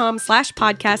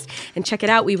stitchpeople.com/podcast and check it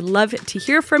out. We would love to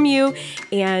hear from you.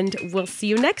 And we'll see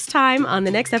you next time on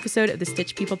the next episode of the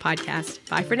Stitch People podcast.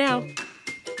 Bye for now.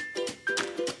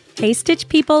 Hey Stitch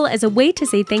People, as a way to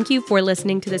say thank you for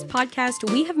listening to this podcast,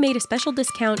 we have made a special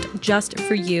discount just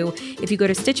for you. If you go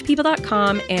to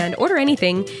stitchpeople.com and order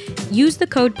anything, use the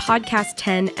code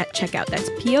podcast10 at checkout.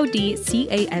 That's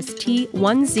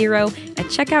PODCAST10 at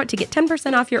checkout to get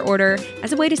 10% off your order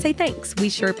as a way to say thanks. We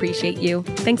sure appreciate you.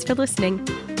 Thanks for listening.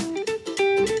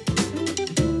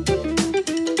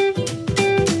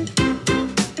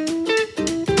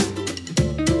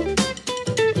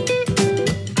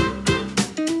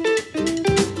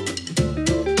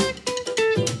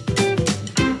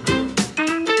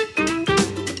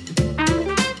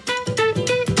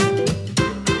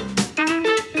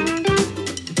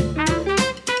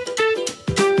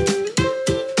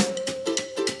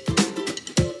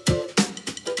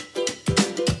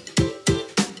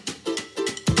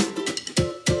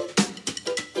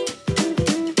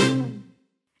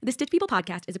 The Stitch People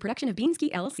podcast is a production of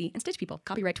Beanski LLC and Stitch People.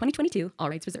 Copyright 2022, all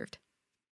rights reserved.